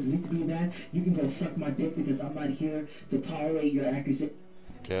said this, VTB that, you can go suck my dick because I'm not here to tolerate your accuracy.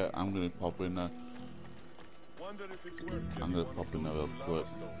 Okay, I'm gonna pop in there. I'm gonna pop in there real quick.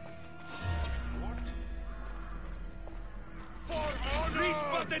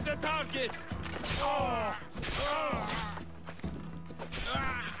 Respotted the target! Oh.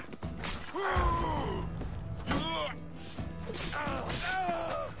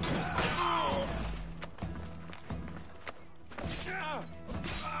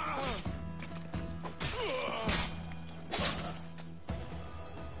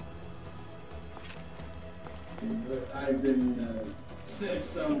 I've been sent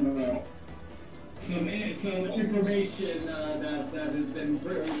some information that has been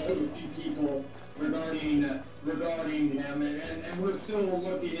released to a few people regarding him, and we're still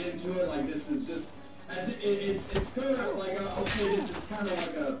looking into it. Like this is just it's kind of like I'll say this, it's kind of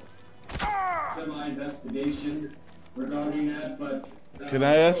like a semi-investigation regarding that. But can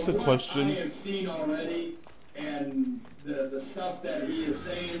I ask the question? I have seen already, and the stuff that he is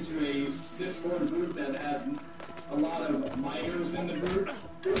saying to a Discord group that has a lot of minors in the group.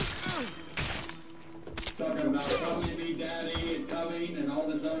 Talking about coming me daddy and coming and all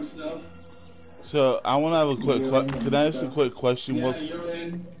this other stuff. So I want to have a quick can I ask a quick question? Yeah, you're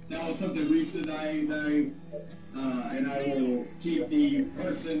in. That was something recent. And I will keep the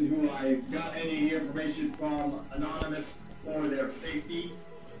person who I got any information from anonymous for their safety,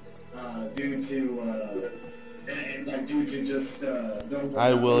 due to just don't.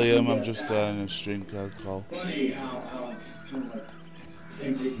 Hi William, I'm just in a stream call. Funny how it's kind of like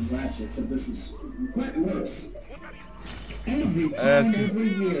same thing from last year, except this is quite worse. Every time, every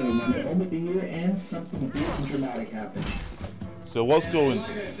year, when the moment the year ends, something big and dramatic happens. So what's going?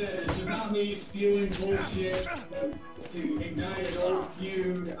 Like I said, it's about me spewing bullshit to ignite an old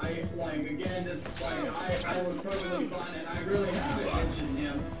feud. Again, this is I was perfectly fine, and I really haven't mentioned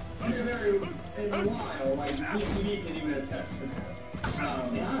him in a while. Like he can even attest to that.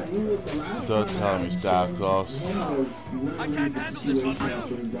 Yeah, he was the last Don't tell me Dark Horse. I can't handle this on my own.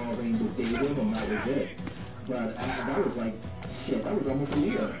 Involving with David, and that was it. But that was like, shit, that was almost a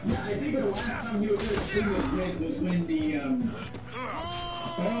year. Yeah, I think the last time he was in a stream was when the,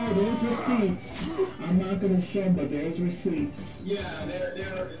 Oh, there's receipts. I'm not gonna show them, but there's receipts. Yeah,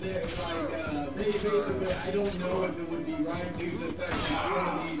 they're like, they basically, I don't know if it would be right due to the fact that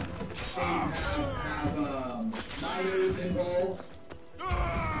one of these things have minors involved.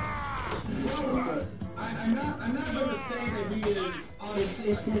 I'm not going to say that he is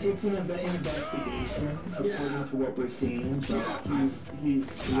It's an investigation according to what we're seeing, but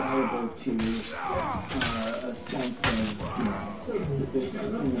he's liable to a sense of this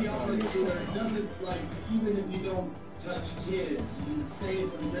Because of the honest where it doesn't, like, even if you don't touch kids, you say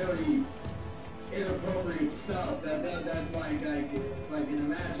some very inappropriate stuff that like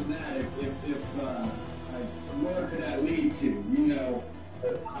imagine that if where could that lead to, you know?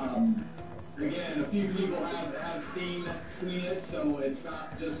 Again, a few people have seen it, so it's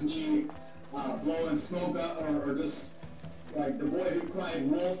not just me blowing smoke up or just like the boy who cried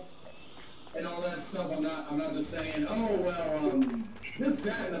wolf and all that stuff. I'm not just saying, oh well, this,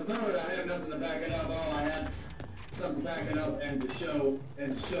 that, and the third. I have nothing to back it up. Oh, I had something to back it up and to show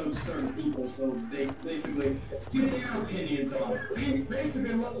certain people, so they basically give their opinions on it.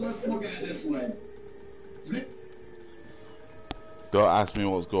 Basically, let's look at it this way. Don't ask me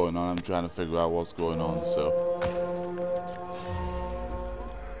what's going on. I'm trying to figure out what's going on. So.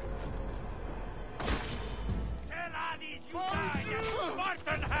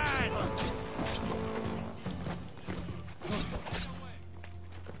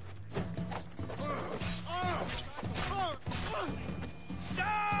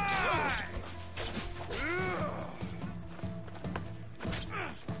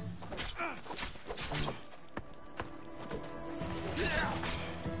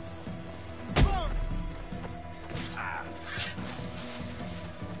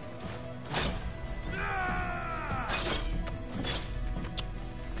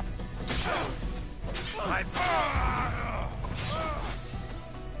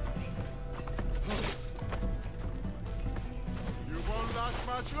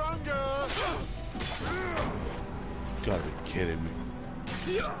 Gotta be kidding me.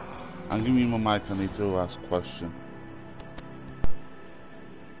 I'm giving you my mic, I need to ask a question.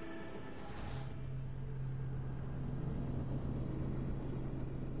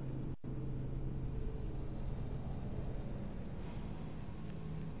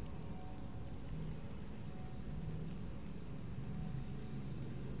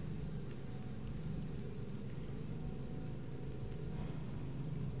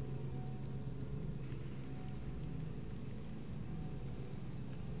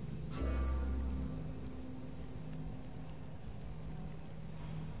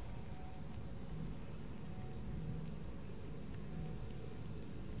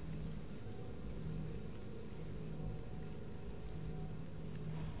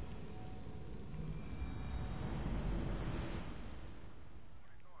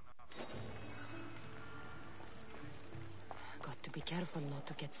 Got to be careful not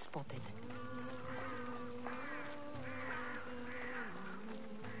to get spotted.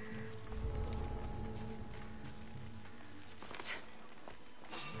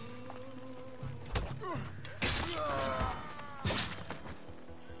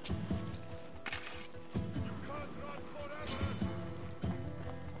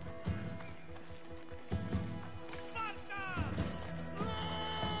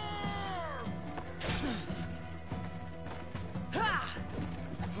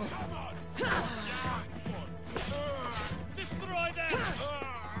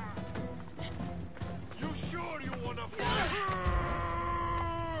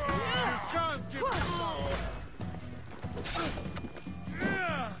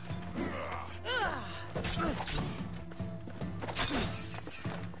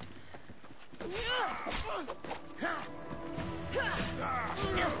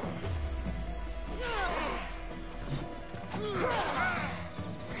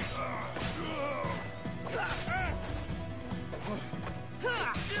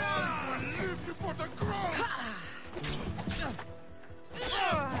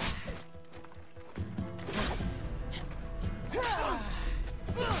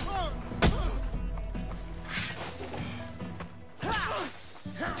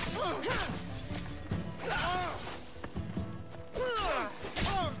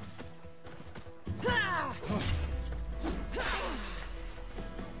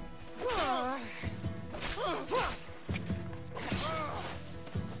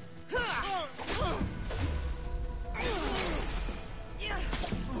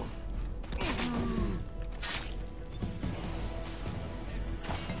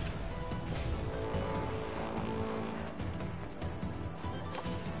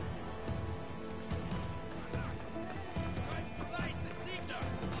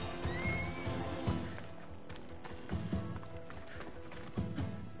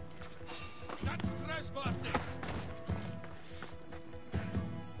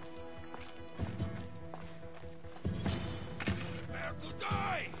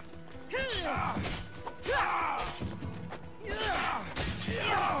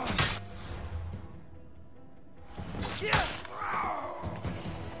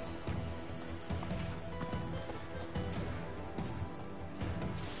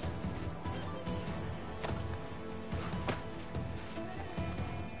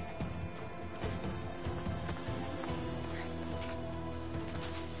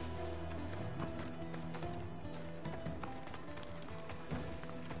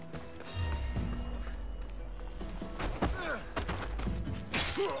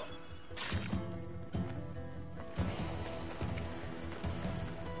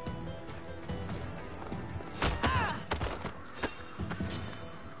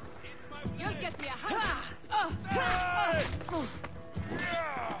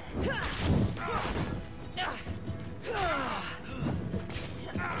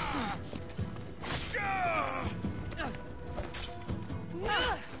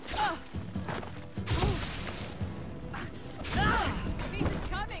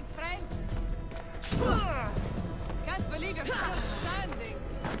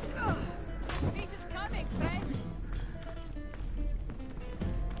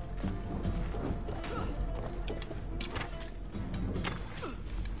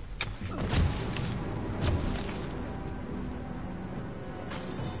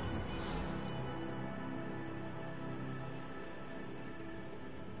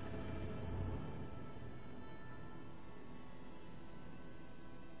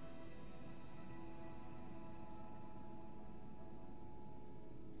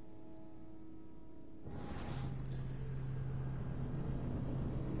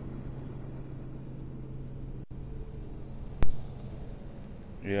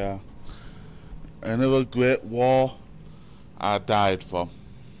 Yeah. Another great war I died for.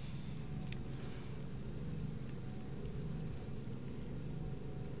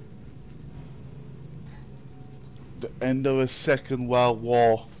 The end of the Second World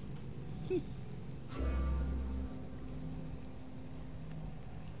War.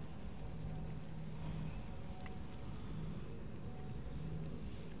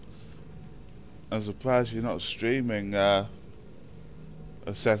 I'm surprised you're not streaming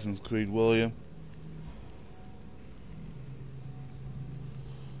Assassin's Creed, William.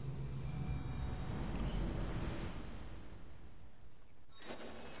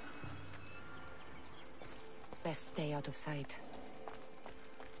 Best stay out of sight.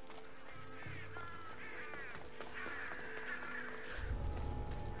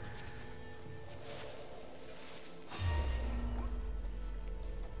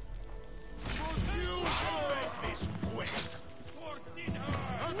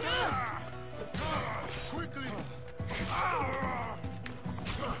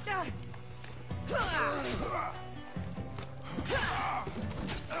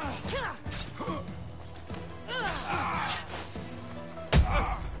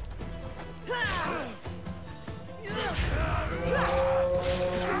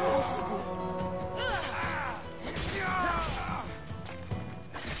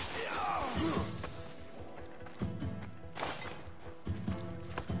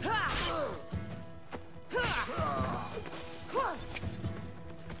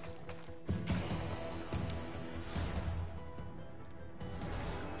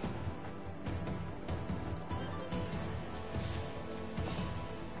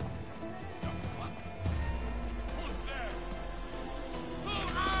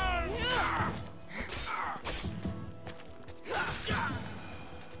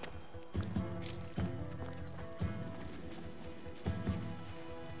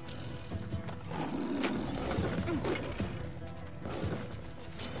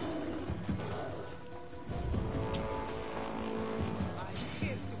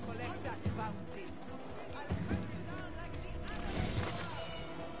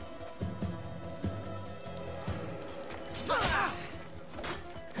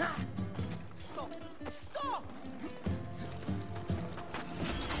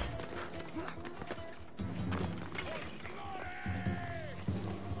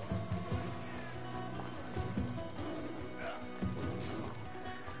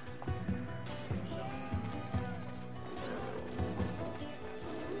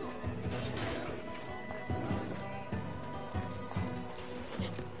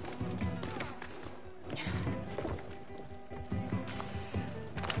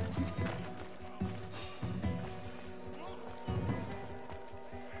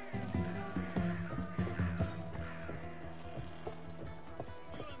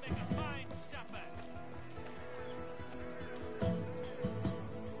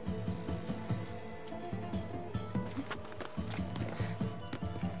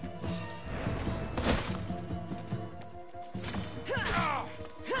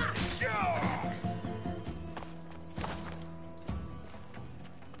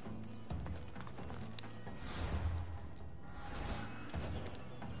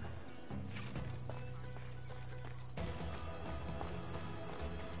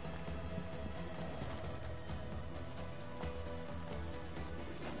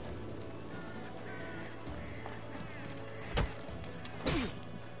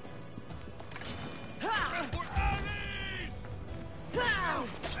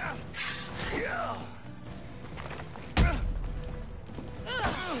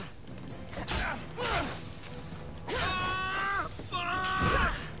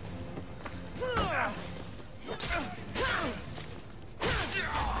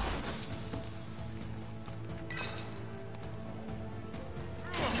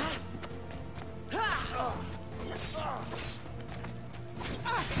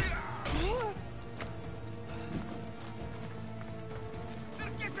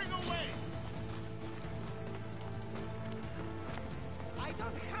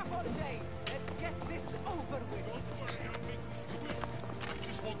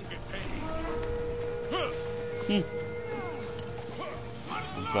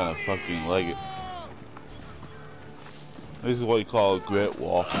 I'm trying to fucking leg it. This is what you call a great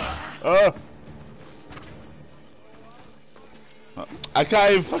war. I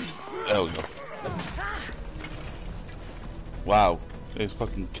can't even fucking... There we go. Wow. This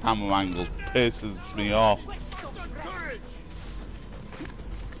fucking camera angle pisses me off.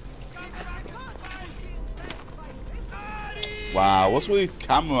 Wow, what's with these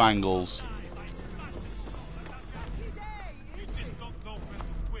camera angles?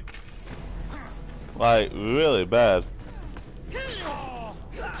 Like, really bad.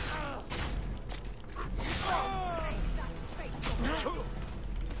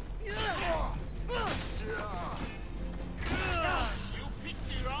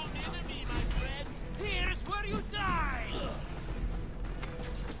 Here's where you die!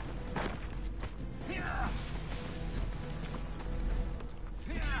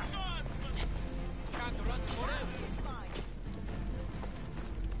 Can't run forever.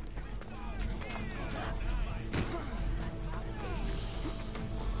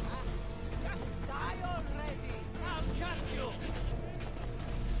 Just die already! I'll catch you!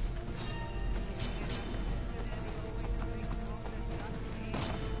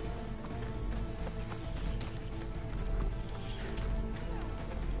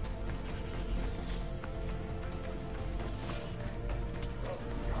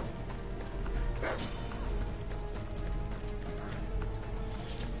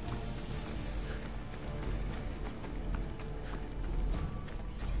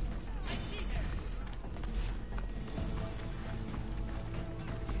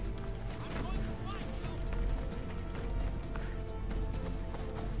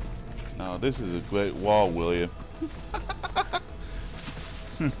 Now this is a great wall, William.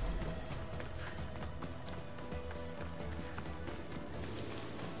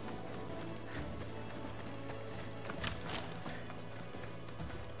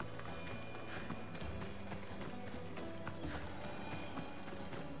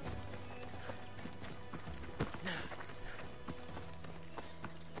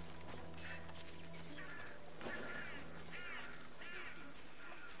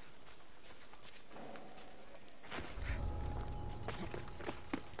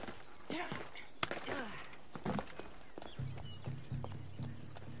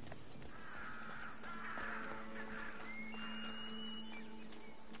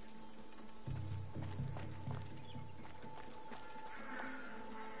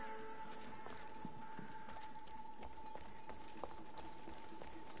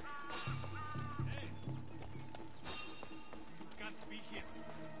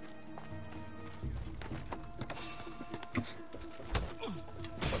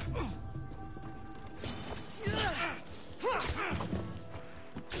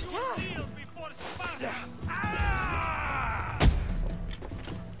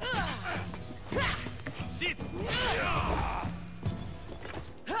 Sit!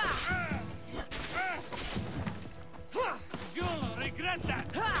 You'll regret that!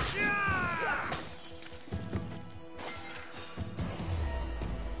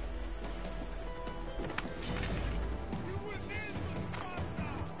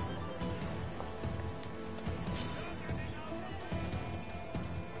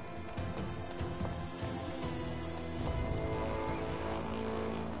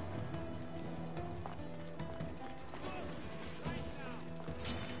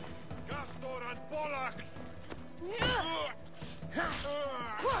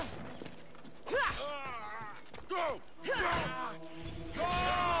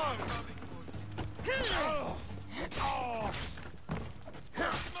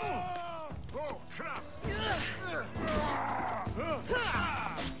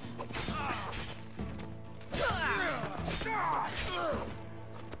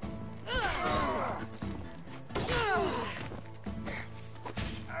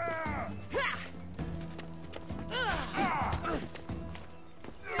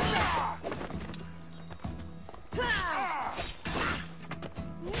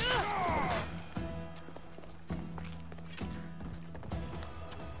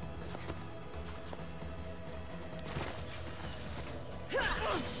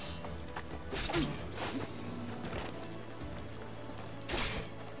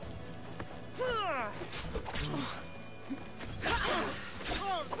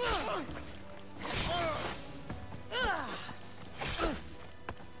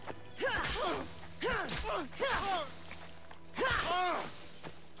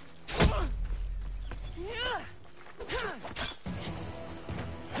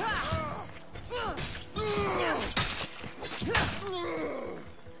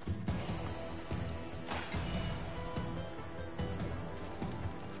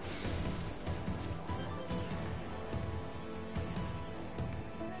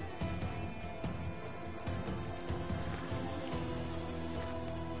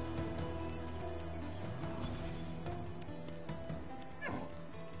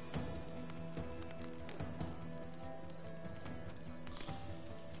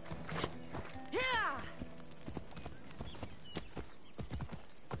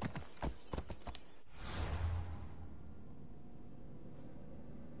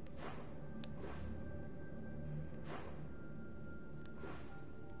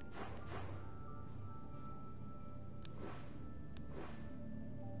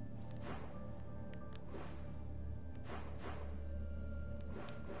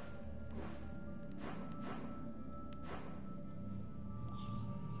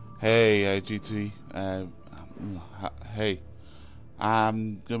 Hey, GT. Hey,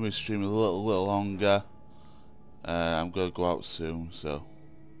 I'm gonna be streaming a little longer. I'm gonna go out soon, so.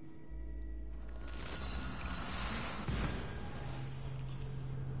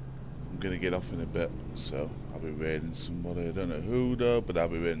 I'm gonna get off in a bit, so I'll be raiding somebody. I don't know who though, but I'll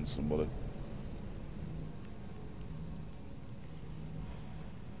be raiding somebody.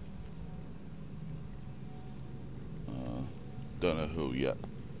 Don't know who yet.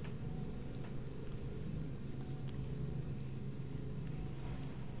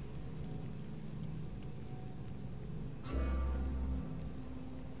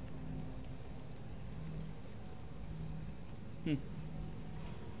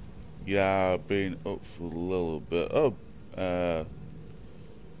 Yeah, I've been up for a little bit. Oh,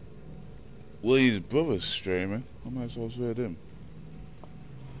 Willie's brother's streaming. I might as well raid him.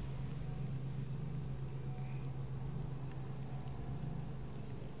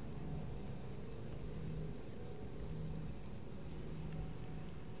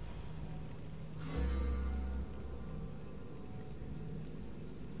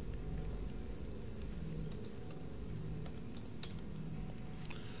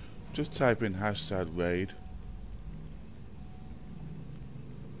 Just type in #raid.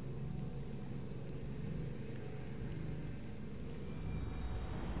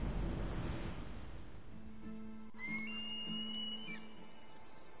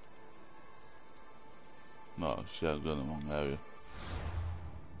 No, shit, I've got the wrong area.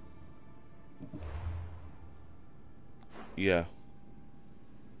 Yeah.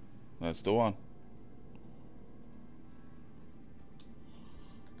 That's the one.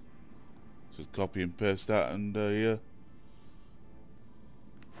 Just copy and paste that and yeah.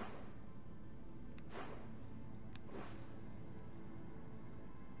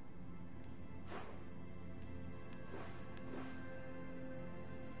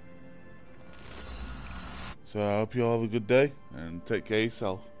 So I hope you all have a good day and take care of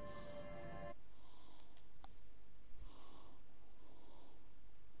yourself.